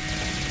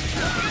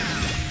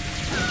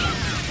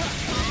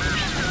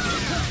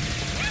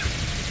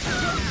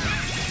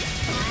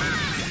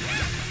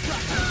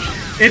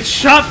 It's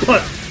shot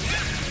put!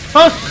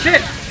 Oh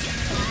shit!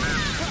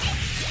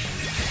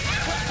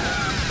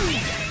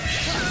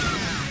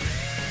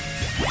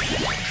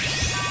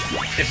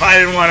 If I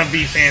didn't want to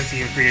be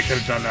fancy and free, I could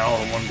have done that all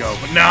in one go.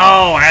 But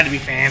no, I had to be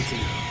fancy.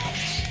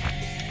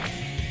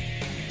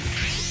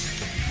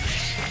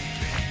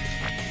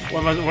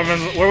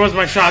 Where was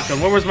my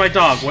shotgun? Where was my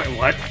dog? Wait,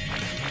 what?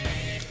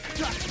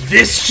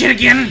 This shit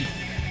again?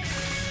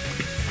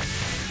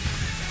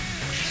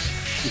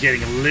 I'm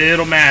getting a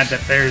little mad that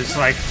there's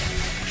like,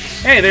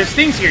 hey, there's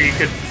things here you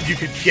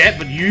could get,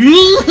 but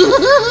you.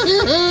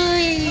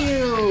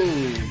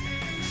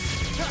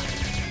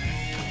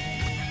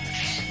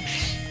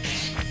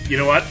 You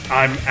know what?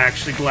 I'm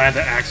actually glad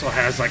that Axel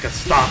has like a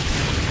stop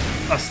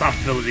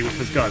ability with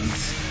his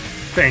guns.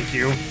 Thank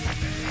you.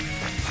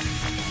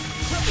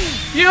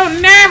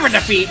 You'll never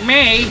defeat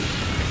me!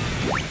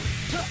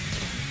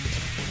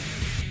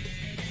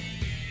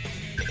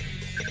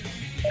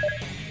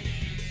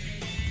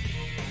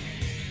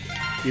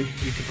 You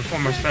can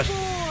perform a special.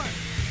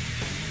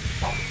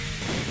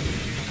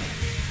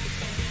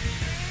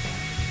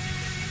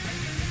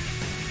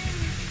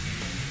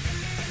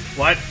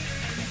 What?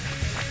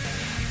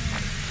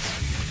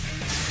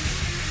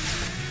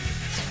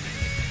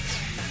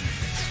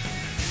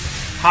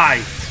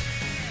 Hi.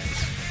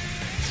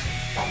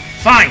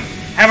 Fine.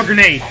 Have a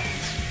grenade.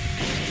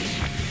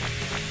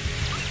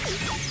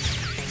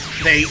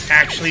 They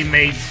actually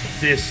made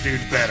this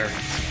dude better.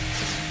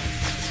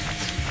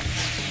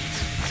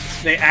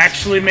 They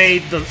actually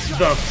made the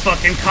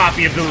fucking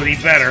copy ability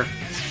better.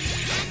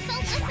 So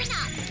listen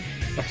up.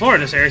 The floor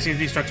in this area seems to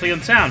be structurally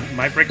unsound. It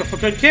might break off a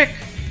good kick.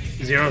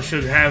 Zero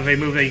should have a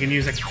move that you can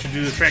use that should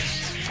do the trick.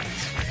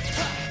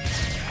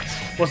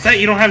 What's that?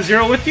 You don't have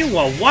Zero with you?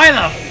 Well, why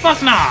the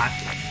fuck not?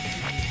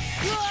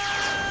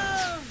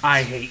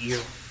 I hate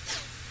you.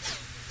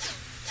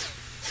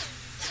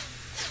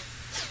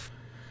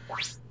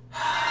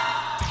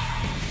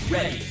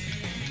 Ready.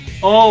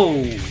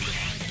 Oh.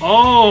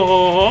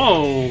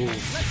 Oh.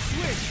 Let's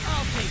switch.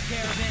 I'll take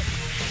care of it.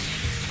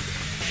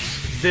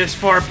 This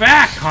far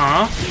back,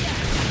 huh?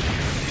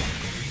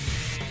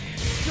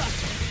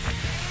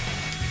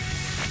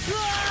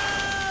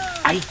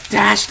 I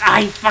dashed.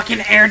 I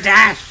fucking air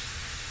dashed.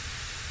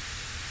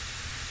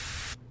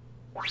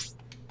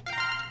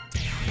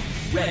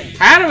 Ready.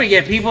 How do we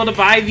get people to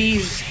buy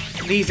these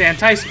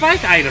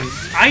anti-spike items?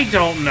 I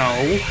don't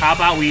know. How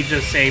about we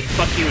just say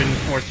fuck you and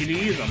force you to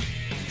use them?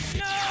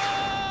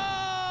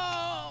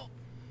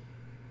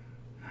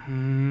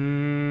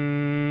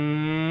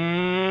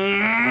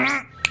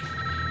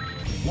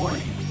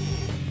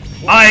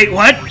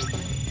 What?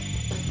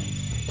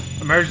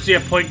 Emergency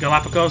at Point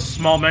Galapagos.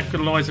 Small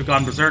mechanoids have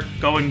gone berserk.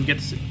 Go and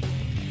get...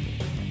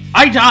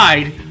 I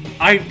died!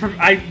 I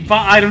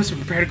bought items to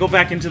prepare to go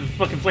back into the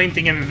fucking flame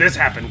thing and then this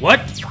happened.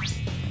 What?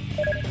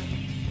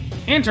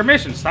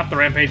 Intermission. Stop the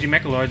rampaging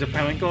mechanoids at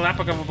Point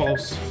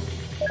Galapagos.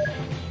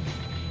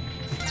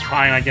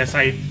 Fine, I guess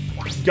I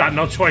got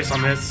no choice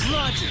on this.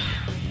 Roger.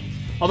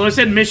 Although it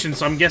said mission,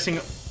 so I'm guessing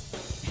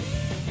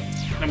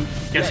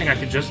I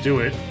could just do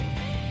it.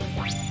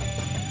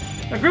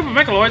 A group of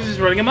mechaloids is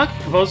running amok,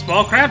 composed of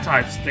all crab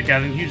types. They're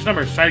gathering huge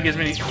numbers. Try to get as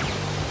many...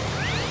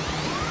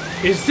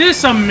 Is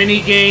this a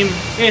mini-game?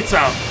 It's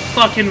a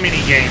fucking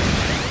mini-game.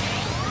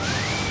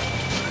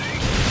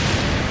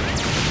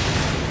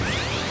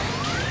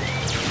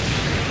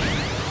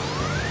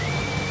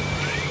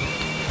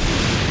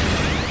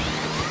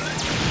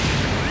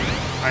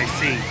 I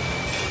see.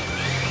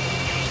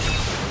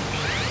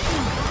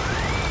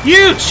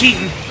 You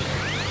cheating!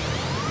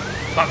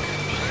 Fuck.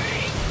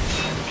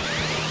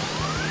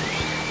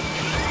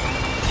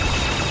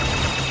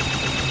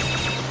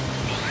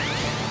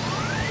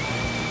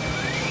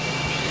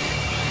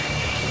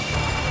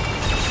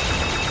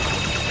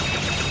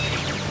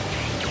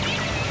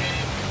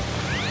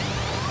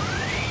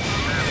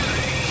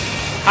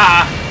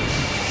 Ah!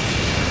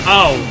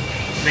 Oh,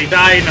 they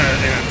die in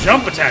a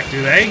jump attack,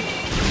 do they?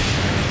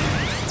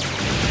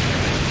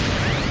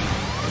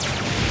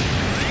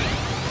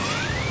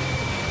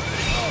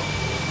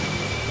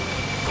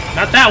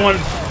 Not that one.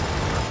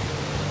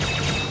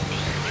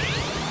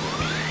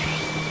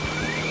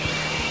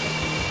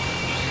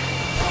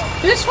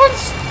 This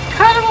one's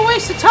kind of a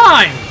waste of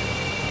time.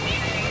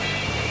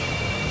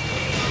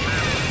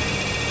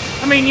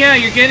 I mean, yeah,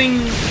 you're getting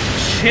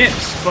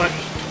chips, but...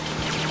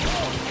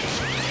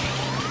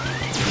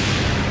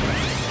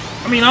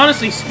 I mean,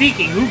 honestly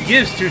speaking, who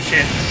gives two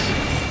shits?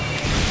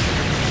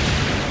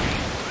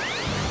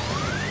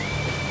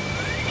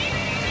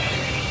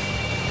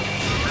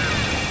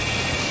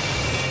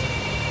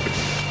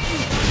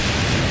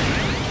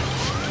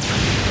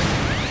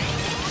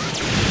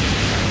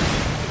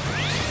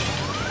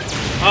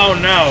 Oh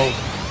no.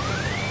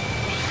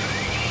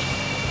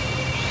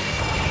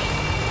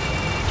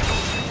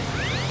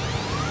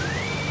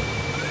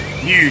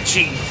 You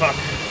cheating fuck.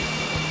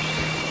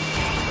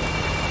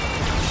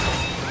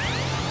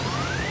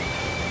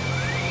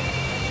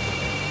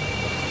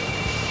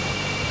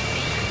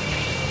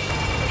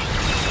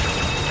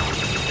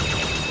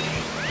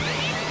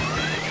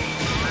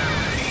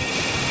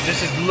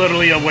 This is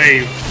literally a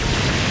wave.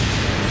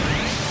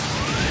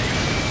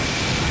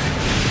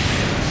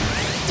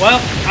 Well,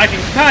 I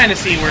can kind of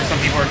see where some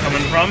people are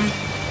coming from.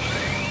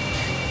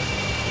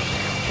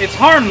 It's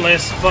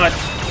harmless, but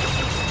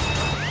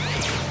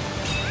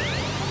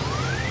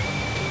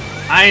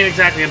I ain't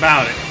exactly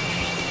about it.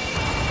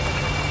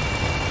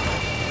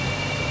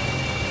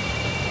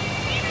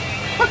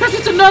 Because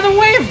it's another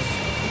wave!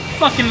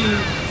 Fucking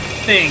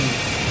thing.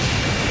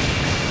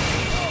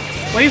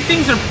 Wave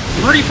things are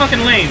pretty fucking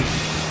lame.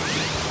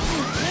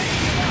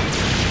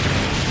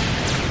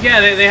 Yeah,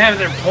 they have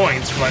their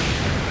points, but...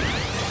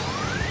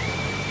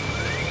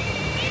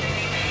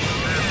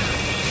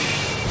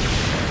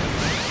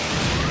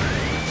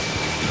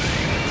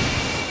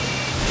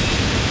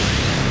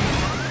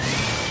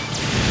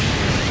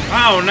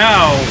 Oh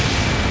no!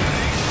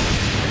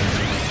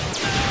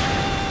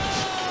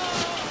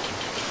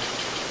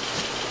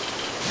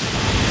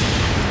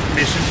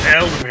 Mission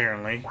failed,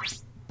 apparently.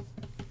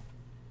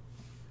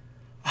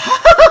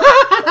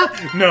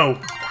 No.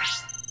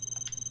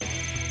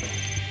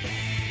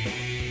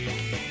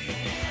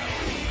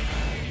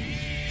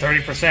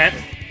 %30%?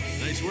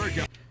 Nice work.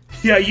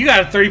 Yeah, you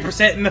got a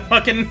 30% in the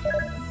fucking...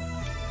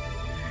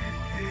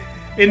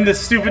 in the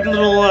stupid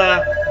little,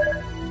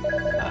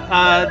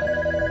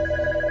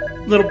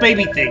 little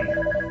baby thing.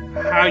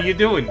 How you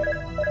doing?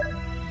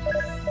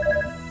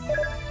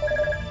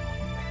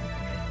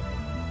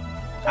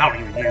 I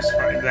don't even use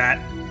that.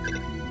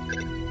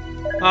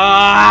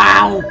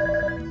 Ow!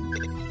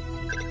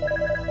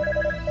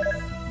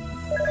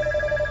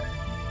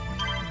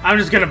 I'm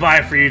just gonna buy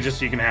it for you just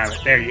so you can have it.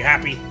 There, you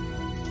happy?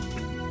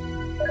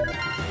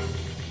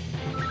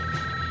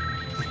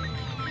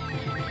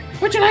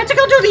 Would you like to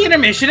go do the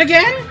intermission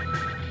again?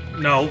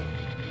 No.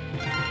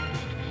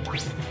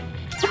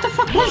 What the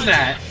fuck was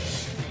that?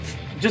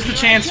 Just a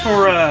chance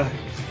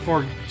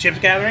for chips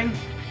gathering?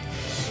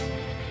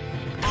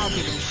 I'll give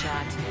it a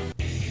shot.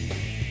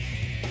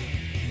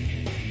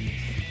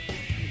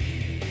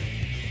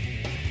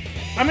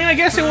 I mean, I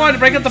guess they wanted to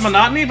break up the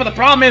monotony, but the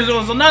problem is it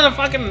was another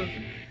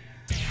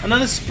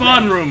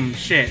spawn room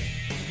shit.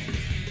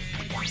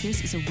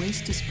 This is a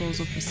waste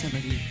disposal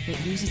facility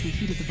that uses the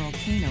heat of the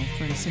volcano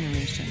for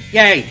incineration.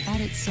 Yay!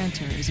 At its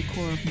center is a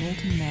core of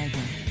molten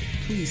magma.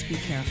 Please be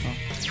careful.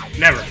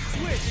 Never.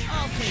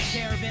 I'll take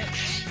care of it.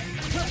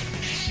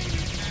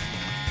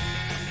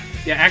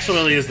 Yeah, Axel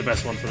really is the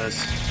best one for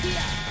this.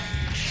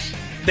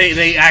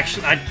 They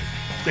actually,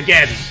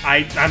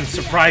 I'm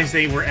surprised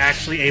they were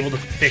actually able to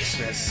fix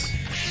this.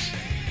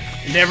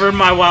 Never in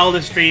my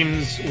wildest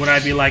dreams would I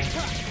be like,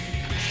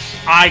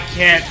 I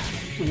can't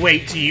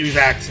wait to use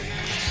Axel.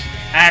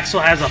 Axel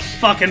has a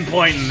fucking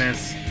point in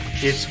this.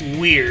 It's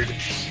weird.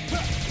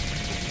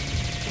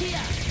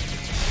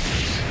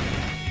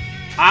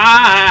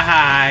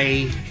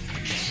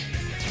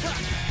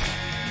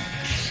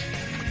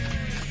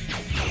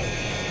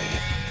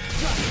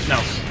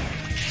 No.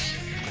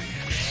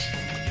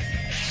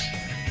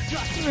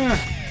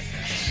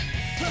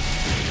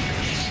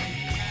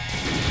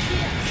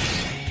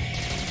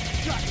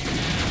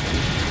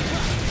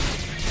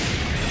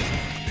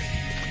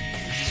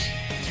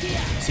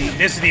 See,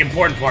 this is the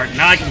important part.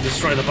 Now I can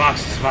destroy the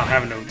boxes without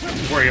having to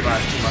worry about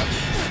it too much.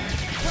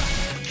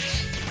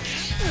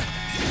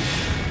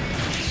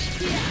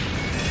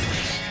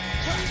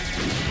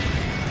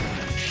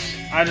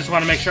 I just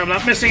want to make sure I'm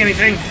not missing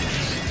anything.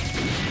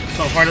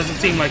 So far, doesn't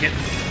seem like it.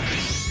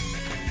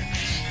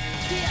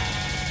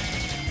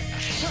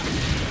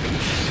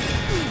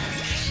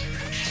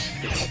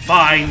 It's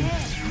fine.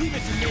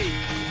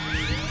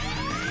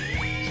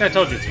 See, I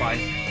told you it's fine.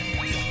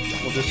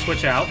 We'll just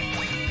switch out.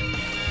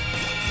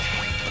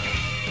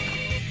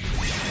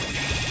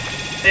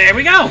 There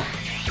we go!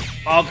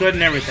 All good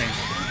and everything.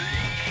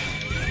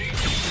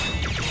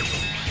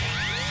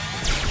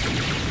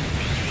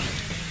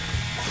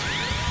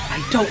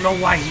 I don't know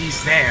why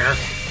he's there.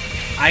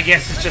 I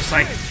guess it's just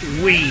like,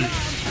 we.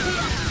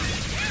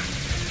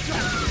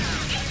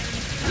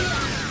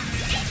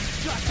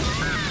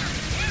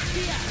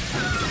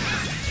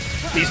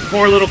 These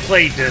poor little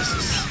clay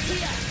discs.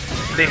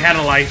 They had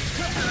a life.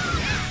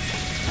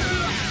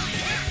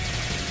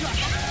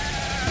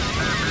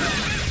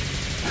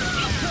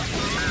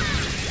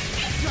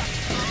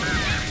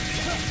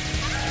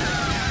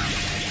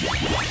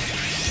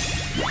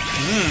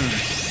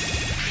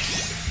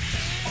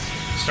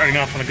 Starting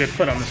off on a good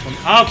foot on this one.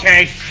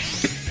 Okay.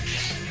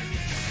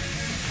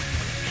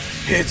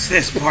 It's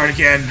this part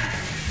again.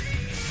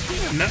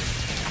 No.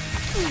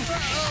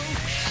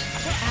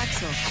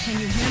 Axel, can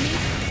you hear me?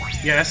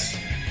 Yes.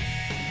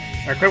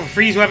 Our equipped with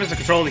freeze weapons to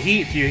control the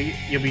heat.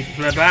 You'll be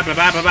blah blah blah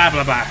blah blah blah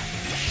blah blah.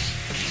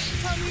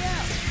 Help me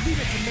out. Leave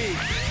it to me.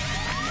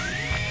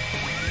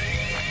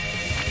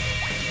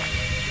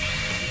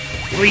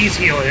 Please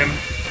heal him.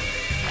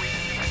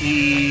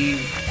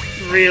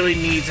 really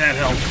needs that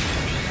help.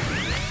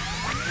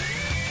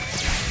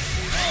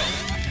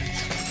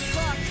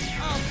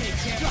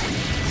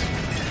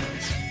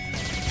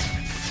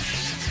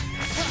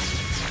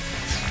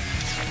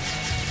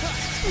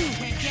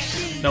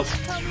 Nope.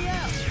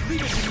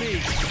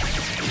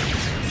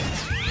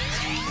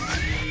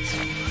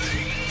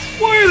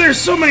 Why are there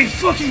so many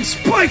fucking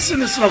spikes in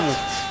this level?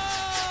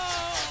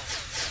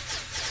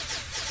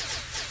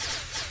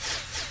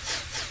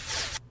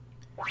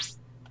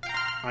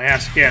 I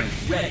ask again,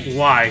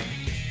 why?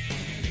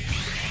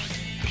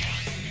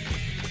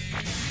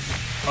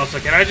 Also,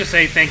 can I just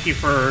say thank you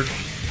for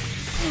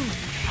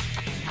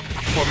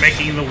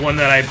making the one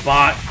that I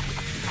bought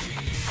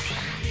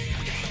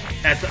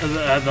at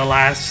the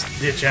last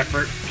ditch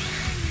effort.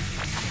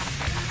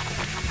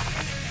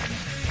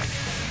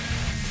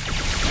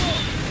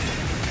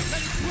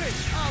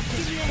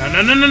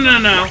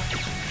 No.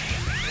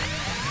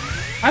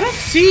 I don't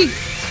see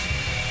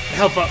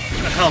health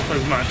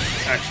as much,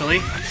 actually.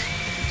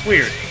 It's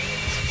weird.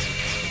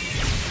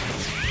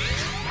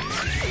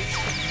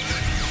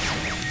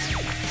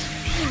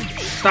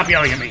 Stop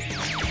yelling at me.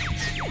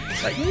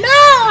 Like, no!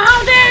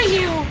 How dare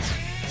you!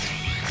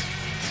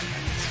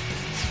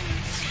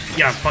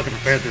 Yeah, I'm fucking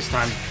prepared this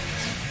time.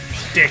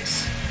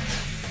 Dicks.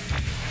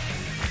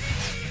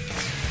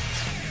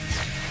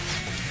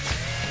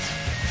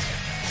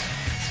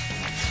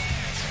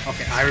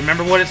 Okay, I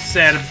remember what it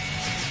said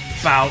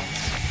about...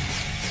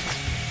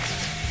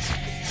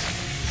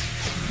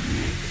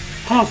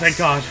 Oh, thank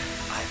God.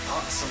 I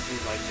thought something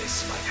like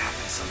this might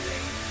happen someday,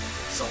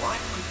 so I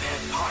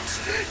prepared parts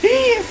of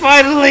it.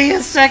 Finally,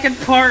 a second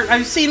part.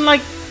 I've seen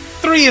like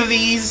 3 of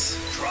these.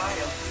 Try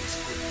out these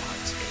quick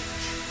parts,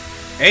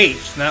 H.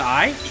 H, not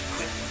I?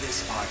 Equip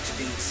this part to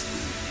gain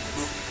speed and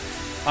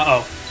movement.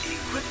 Uh-oh.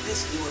 Equip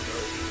this new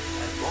ability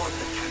and board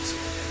the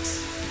capsule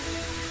X.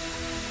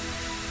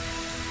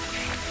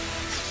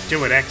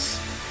 Do it,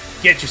 X.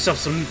 Get yourself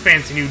some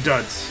fancy new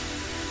duds.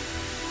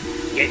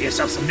 Get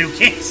yourself some new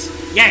kicks.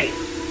 Yay!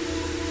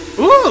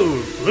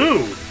 Ooh,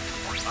 blue.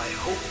 I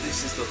hope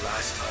this is the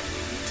last time we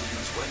need to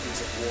use weapons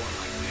of war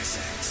like this,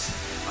 X.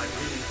 I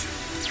really do.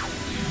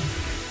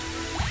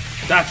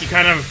 Doc, you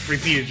kind of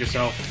repeated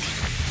yourself.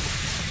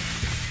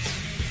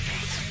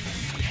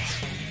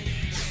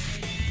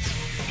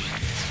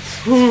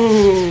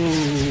 Ooh.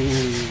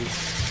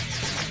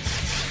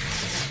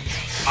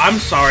 I'm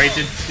sorry,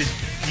 did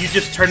you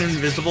just turn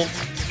invisible?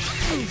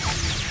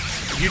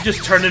 You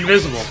just turned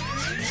invisible.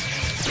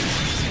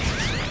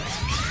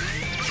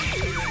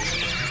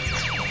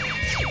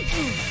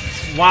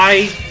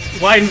 Why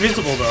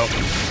invisible though?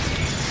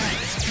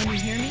 Can you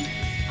hear me?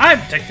 I'm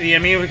protecting the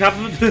enemy with a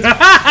couple of...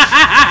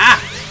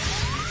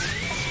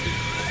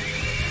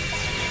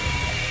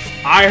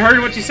 I heard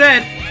what you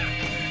said.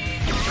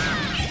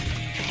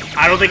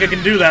 I don't think I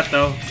can do that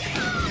though.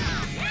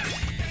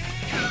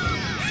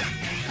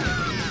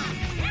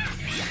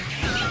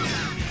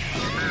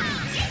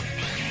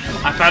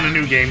 I found a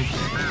new game.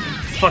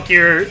 Fuck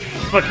your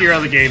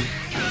other game.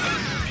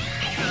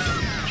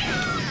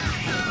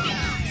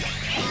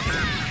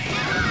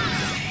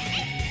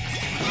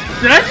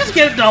 Did I just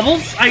get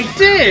doubles? I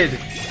did!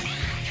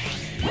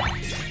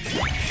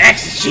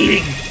 X is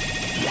cheating!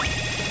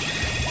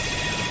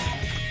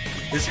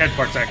 This head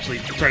part's actually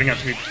turning out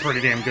to be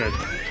pretty damn good.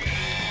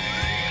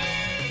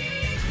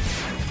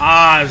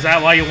 Ah, is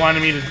that why you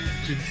wanted me to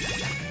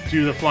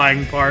do the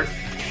flying part?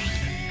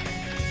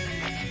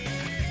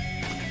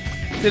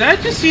 Did I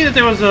just see that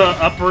there was a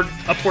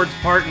upwards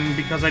part, and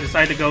because I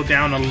decided to go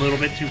down a little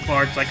bit too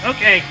far, it's like,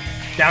 okay,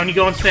 down you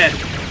go instead.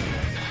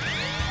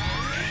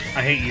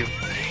 I hate you.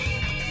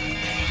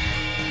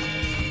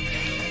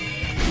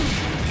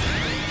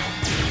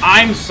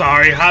 I'm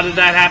sorry, how did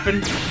that happen?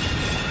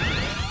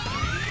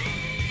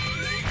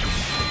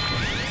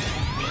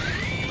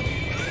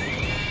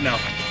 No.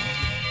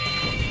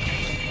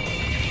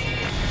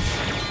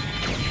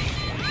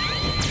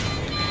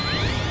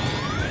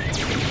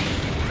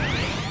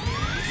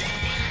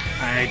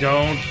 I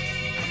don't...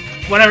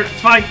 Whatever,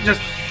 it's fine,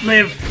 just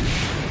live.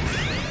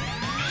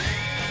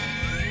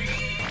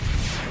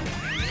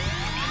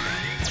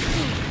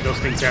 Those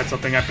things had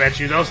something, I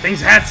bet you. Those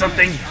things had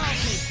something!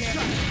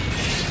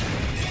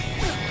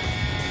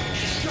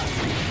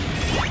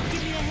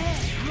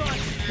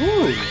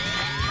 Ooh!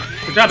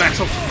 Good job,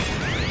 Axel.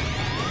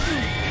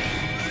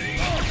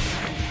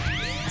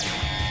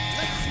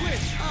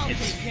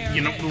 It's,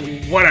 you know,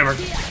 whatever.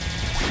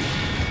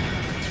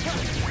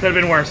 Could have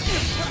been worse.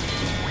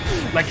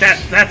 Like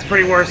that's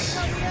pretty worse.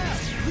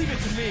 Leave it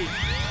to me.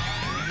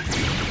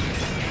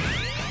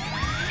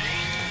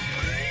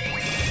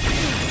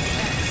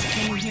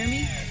 Can you hear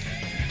me?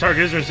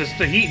 Target is resistant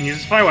to heat and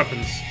uses fire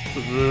weapons.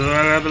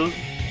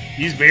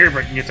 Use barrier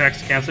breaking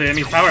attacks to cancel the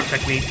enemy's power-up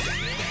technique.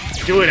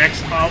 Do it,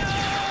 X. Oh.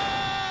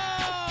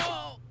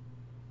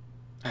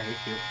 I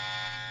hate you.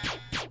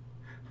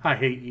 I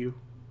hate you.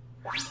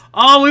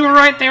 Oh, we were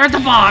right there at the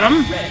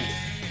bottom!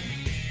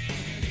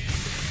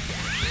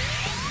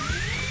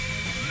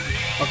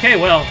 Okay,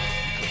 well,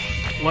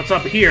 what's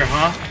up here,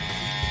 huh?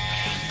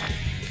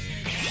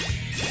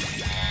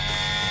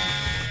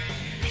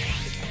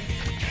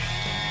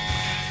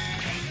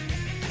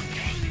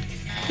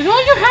 Did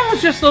all you have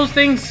was just those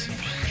things?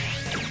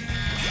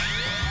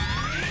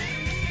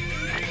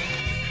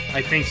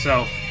 I think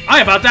so.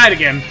 I about died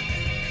again.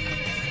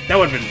 That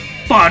would have been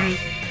fun.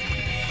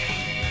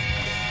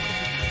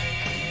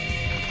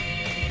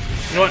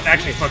 You know what?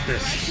 Actually, fuck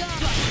this.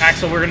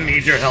 Axel, we're gonna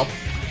need your help.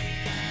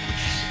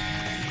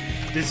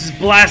 This is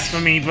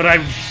blasphemy, but I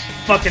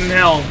fucking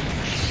hell.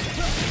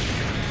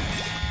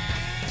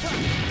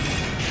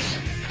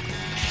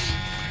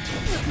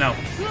 No.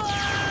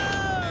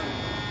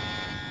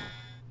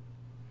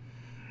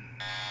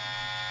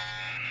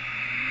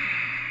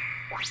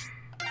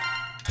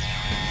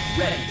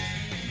 Ready.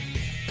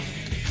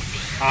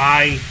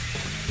 I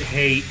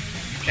hate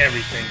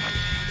everything.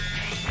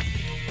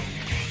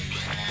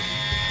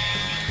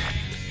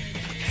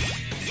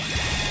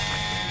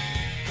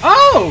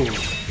 Oh!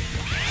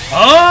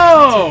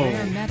 Oh! It's a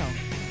rare metal.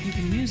 You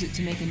can use it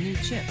to make a new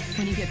chip.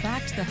 When you get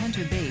back to the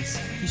Hunter base,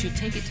 you should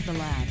take it to the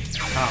lab.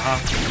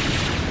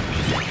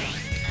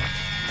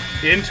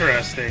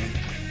 Interesting.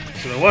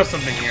 So there was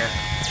something here.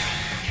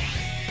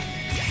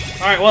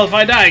 Alright, well, if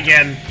I die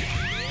again,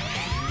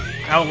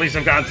 at least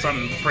I've got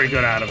something pretty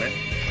good out of it.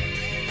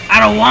 I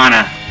don't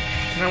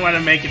wanna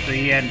make it to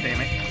the end, damn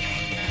it.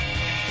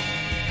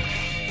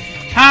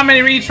 How many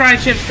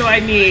retry chips do I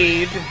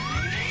need?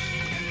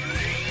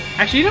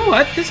 Actually, you know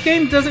what? This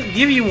game doesn't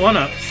give you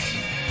one-ups.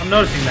 I'm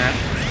noticing that.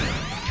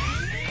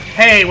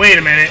 Hey, wait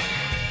a minute.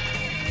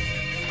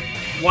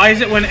 Why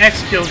is it when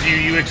X kills you,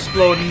 you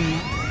explode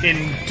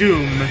in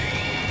doom?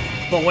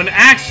 But when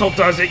Axel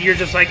does it, you're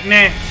just like,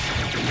 nah.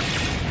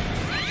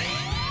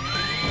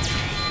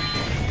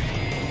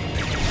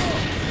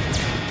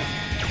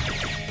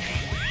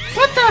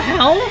 What the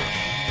hell?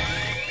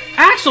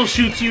 Axel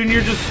shoots you and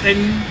you're just,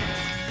 and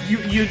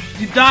you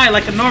die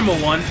like a normal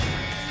one.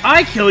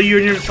 I kill you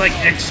and you're just like,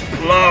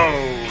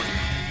 explode.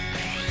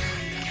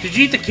 Did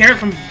you eat the carrot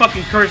from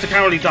fucking Courage the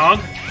Cowardly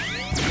Dog?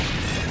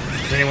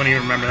 Does anyone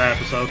even remember that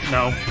episode?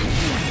 No.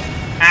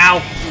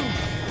 Ow.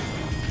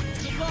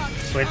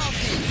 Switch.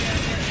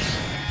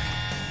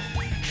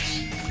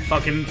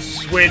 Fucking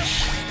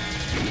switch.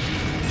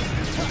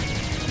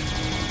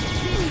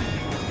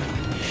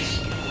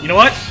 You know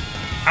what?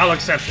 I'll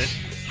accept it.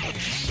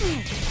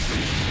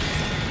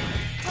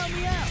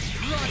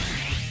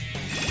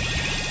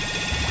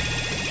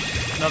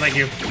 No, thank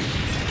you.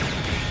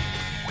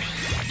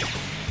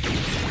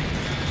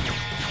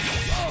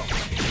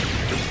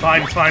 It's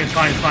fine, it's fine, it's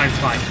fine, it's fine, it's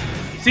fine.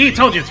 See, I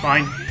told you it's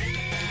fine.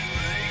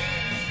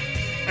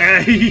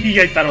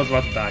 I thought I was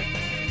about to die.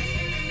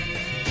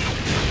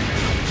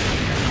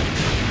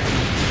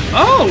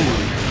 Oh!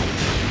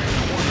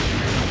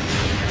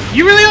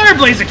 You really are a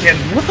Blaziken!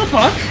 What the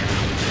fuck?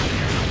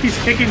 He's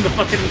kicking the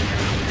fucking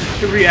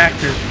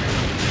reactor.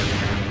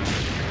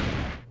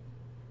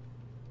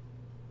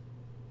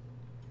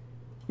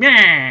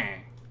 Yeah.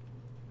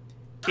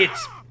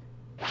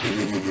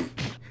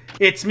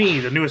 It's me,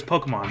 the newest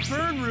Pokemon.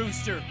 Burn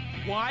Rooster,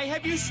 why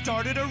have you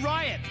started a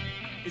riot?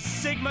 Is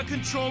Sigma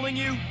controlling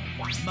you?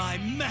 My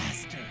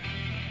master.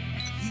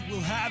 He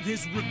will have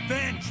his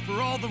revenge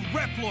for all the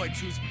Reploids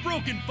whose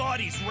broken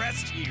bodies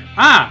rest here.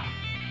 Ah!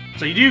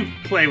 So you do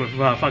play with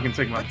fucking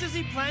Sigma. What does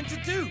he plan to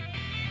do?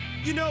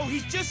 You know,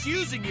 he's just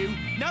using you,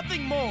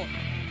 nothing more.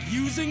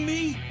 Using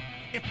me?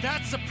 If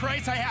that's the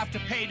price I have to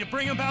pay to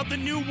bring about the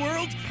new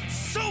world,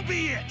 so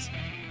be it!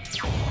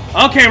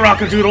 Okay,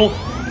 Rockadoodle.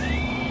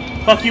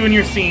 Fuck you and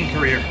your singing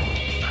career.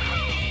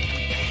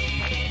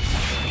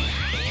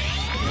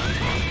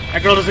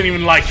 That girl doesn't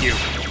even like you.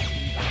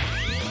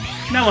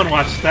 No one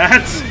watched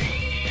that.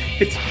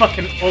 It's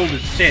fucking old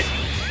as shit.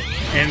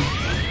 And...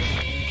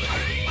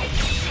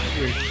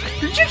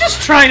 Did you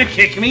just try to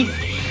kick me?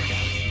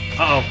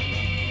 Uh-oh.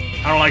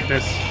 I don't like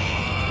this.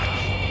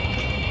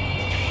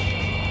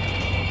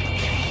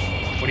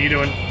 What are you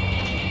doing?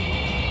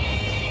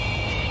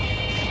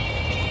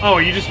 Oh,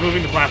 are you just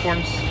moving the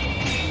platforms?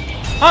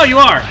 Oh, you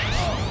are!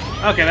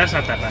 Okay, that's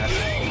not that bad.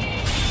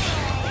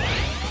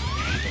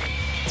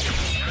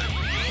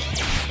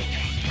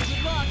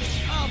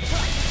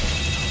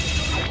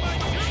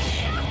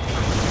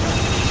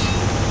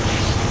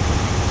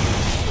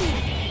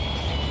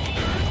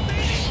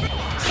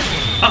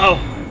 Uh-oh.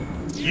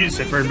 You just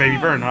said burn, baby,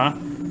 burn, huh?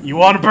 You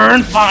want to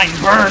burn? Fine,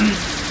 burn!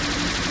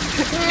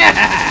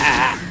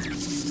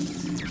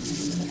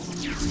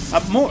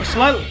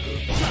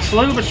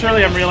 Slowly but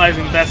surely, I'm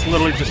realizing that's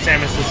literally just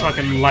Samus's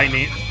fucking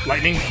lightning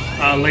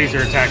laser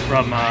attack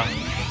from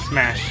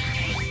Smash.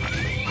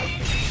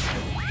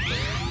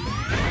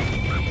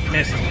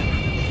 Missed.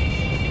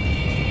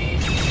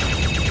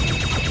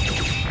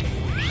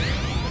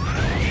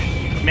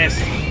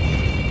 Missed.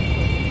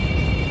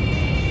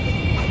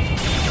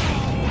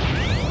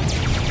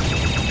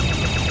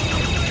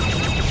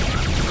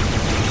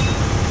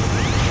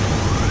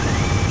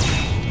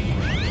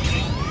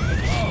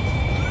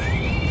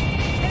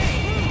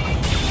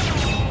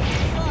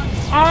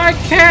 I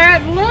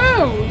can't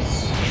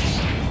lose!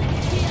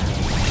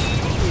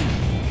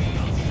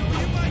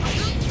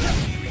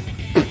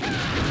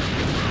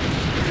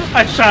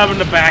 I shot him in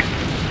the back.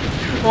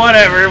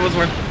 Whatever, it was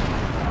worth...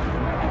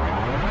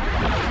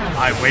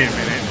 Wait a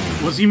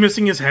minute. Was he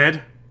missing his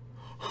head?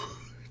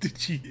 Did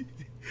she...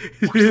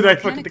 The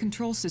mechanic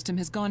control system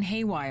has gone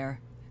haywire.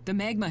 The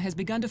magma has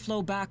begun to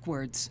flow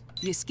backwards.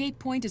 The escape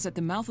point is at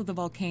the mouth of the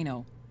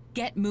volcano.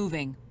 Get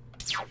moving.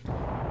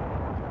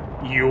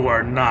 You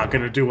are not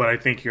gonna do what I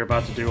think you're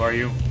about to do, are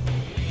you?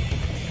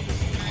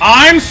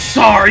 I'm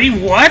sorry,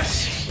 what?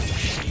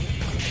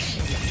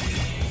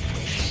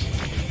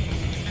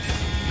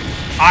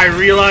 I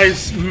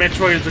realize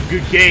Metroid is a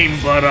good game,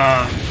 but,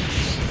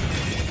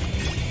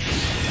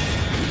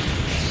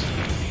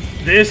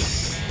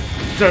 this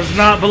does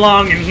not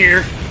belong in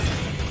here.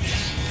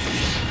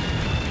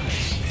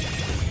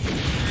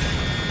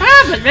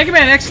 Ah, but Mega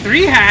Man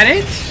X3 had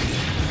it!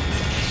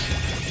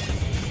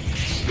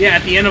 Yeah,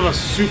 at the end of a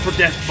super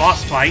death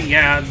boss fight,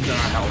 yeah,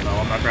 hell no,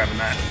 I'm not grabbing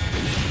that.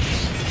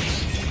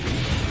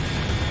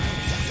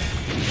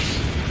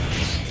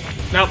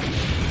 Nope.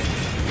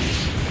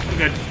 I'm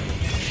good.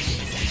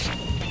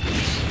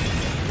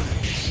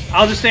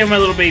 I'll just stay with my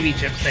little baby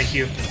chips, thank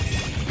you.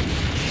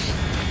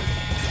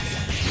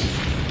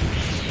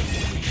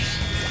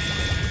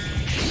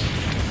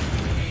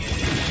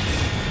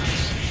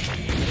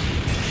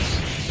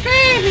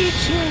 Baby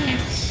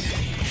chips!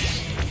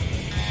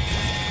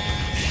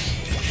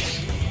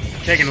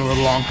 Taking a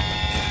little long.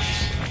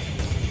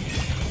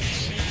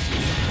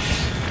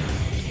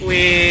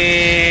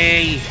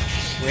 Wait.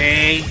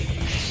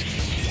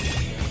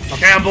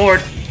 Okay, I'm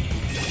bored.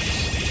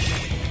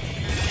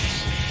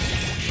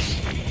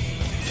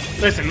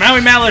 Listen,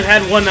 Maui Mallard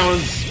had one that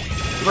was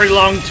pretty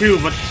long too,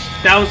 but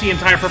that was the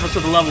entire purpose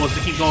of the level, was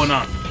to keep going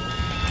on.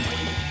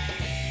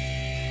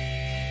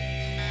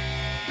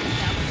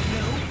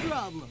 No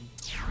problem.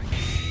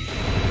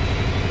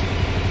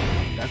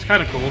 That's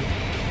kind of cool.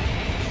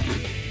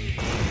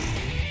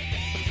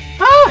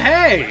 Oh,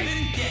 hey!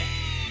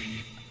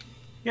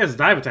 He has a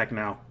dive attack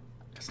now.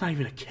 That's not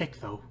even a kick,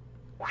 though.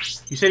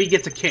 You said he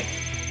gets a kick.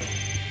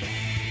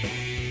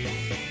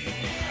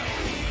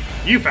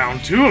 You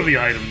found 2 of the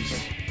items.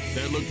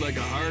 That looked like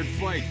a hard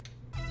fight.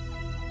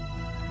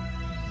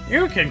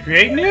 You can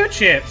create new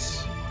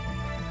chips.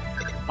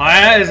 Oh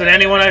yeah? Is it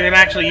anyone that can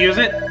actually use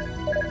it?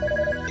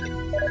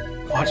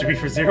 Watch it be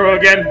for 0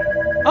 again?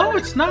 Oh,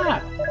 it's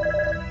not.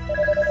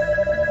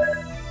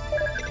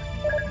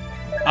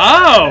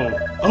 Oh!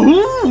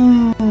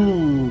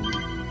 Ooh!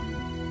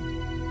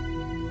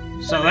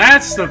 So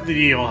that's the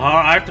deal,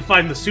 huh? I have to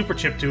find the super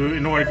chip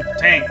in order to get the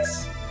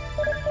tanks.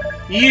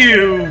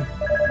 You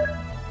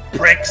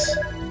pricks.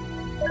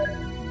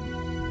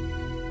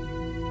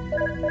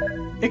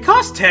 It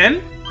costs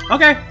 10?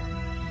 Okay.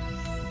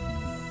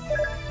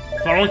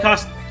 If it only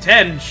costs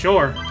 10,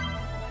 sure.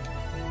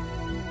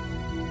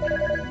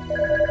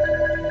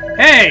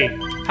 Hey!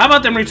 How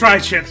about them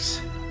retry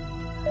chips?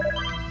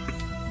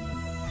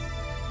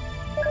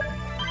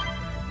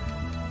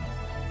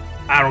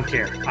 I don't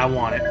care. I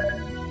want it.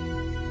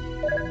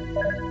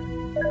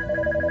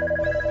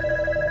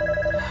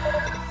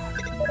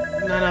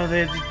 No,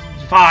 they're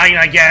fine,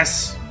 I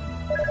guess.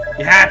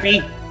 You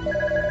happy?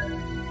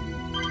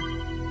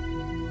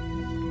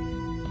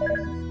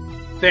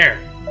 There.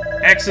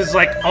 X is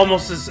like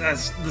almost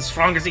as the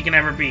strongest he can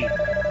ever be.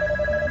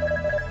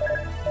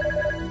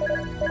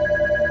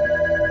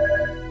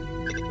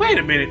 Wait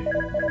a minute.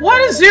 Why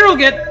does 0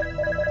 get...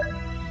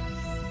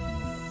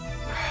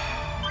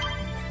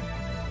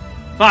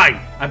 Fine.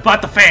 I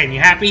bought the fan. You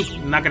happy?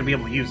 I'm not gonna be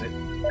able to use it.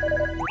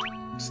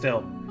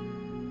 Still.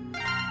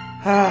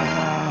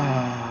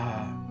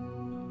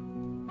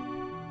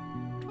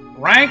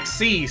 Rank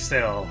C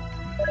still.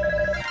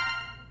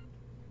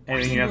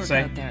 Anything you have to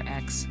say? Out there,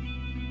 X.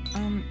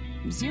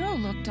 0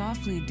 looked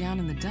awfully down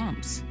in the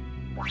dumps.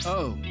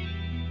 Oh,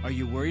 are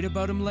you worried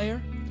about him,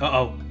 Lair?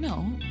 Uh-oh.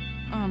 No,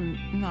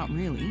 not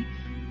really.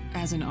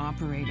 As an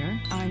operator,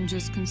 I'm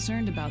just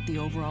concerned about the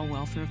overall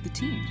welfare of the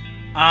team.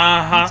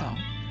 That's all.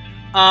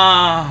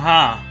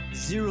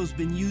 Zero's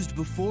been used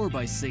before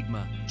by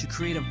Sigma to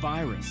create a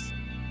virus.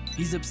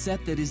 He's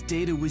upset that his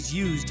data was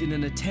used in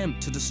an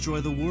attempt to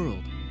destroy the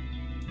world.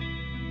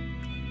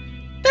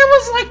 That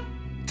was like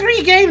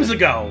 3 games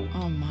ago.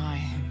 Oh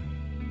my.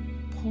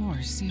 Poor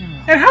 0.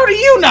 And how do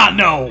you not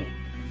know?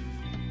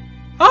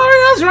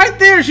 Oh, that's right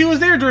there. She was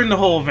there during the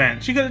whole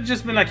event. She could have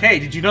just been like, hey,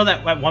 did you know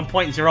that at one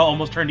point 0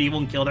 almost turned evil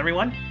and killed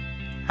everyone?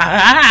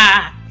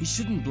 He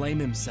shouldn't blame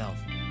himself.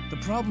 The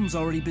problem's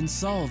already been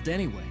solved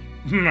anyway.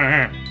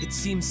 It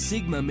seems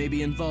Sigma may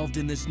be involved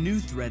in this new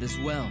threat as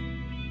well.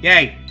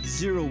 Yay.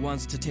 0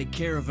 wants to take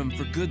care of him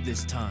for good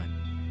this time.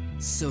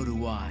 So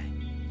do I.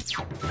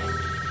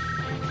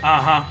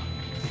 How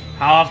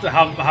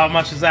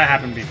much has that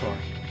happened before?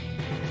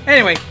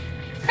 Anyway,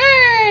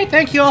 hey,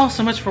 thank you all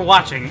so much for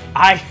watching.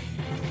 I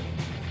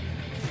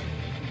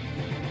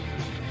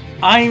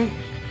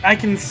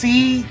can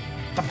see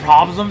the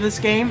problems of this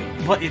game,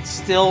 but it's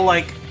still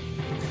like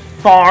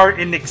far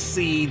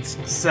exceeds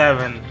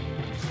 7.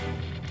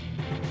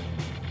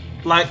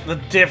 Like the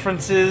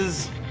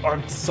differences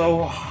are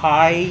so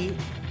high.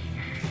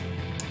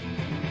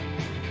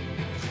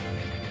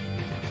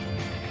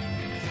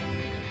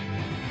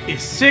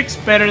 Is 6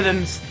 better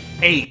than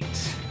 8.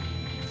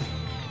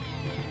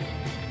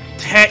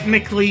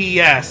 Technically,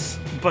 yes,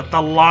 but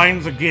the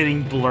lines are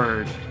getting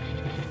blurred.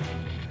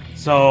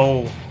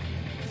 So,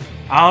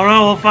 I don't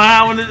know, we'll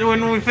find out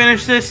when we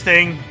finish this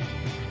thing.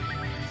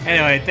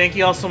 Anyway, thank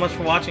you all so much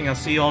for watching. I'll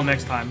see you all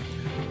next time.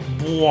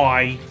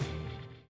 Bye.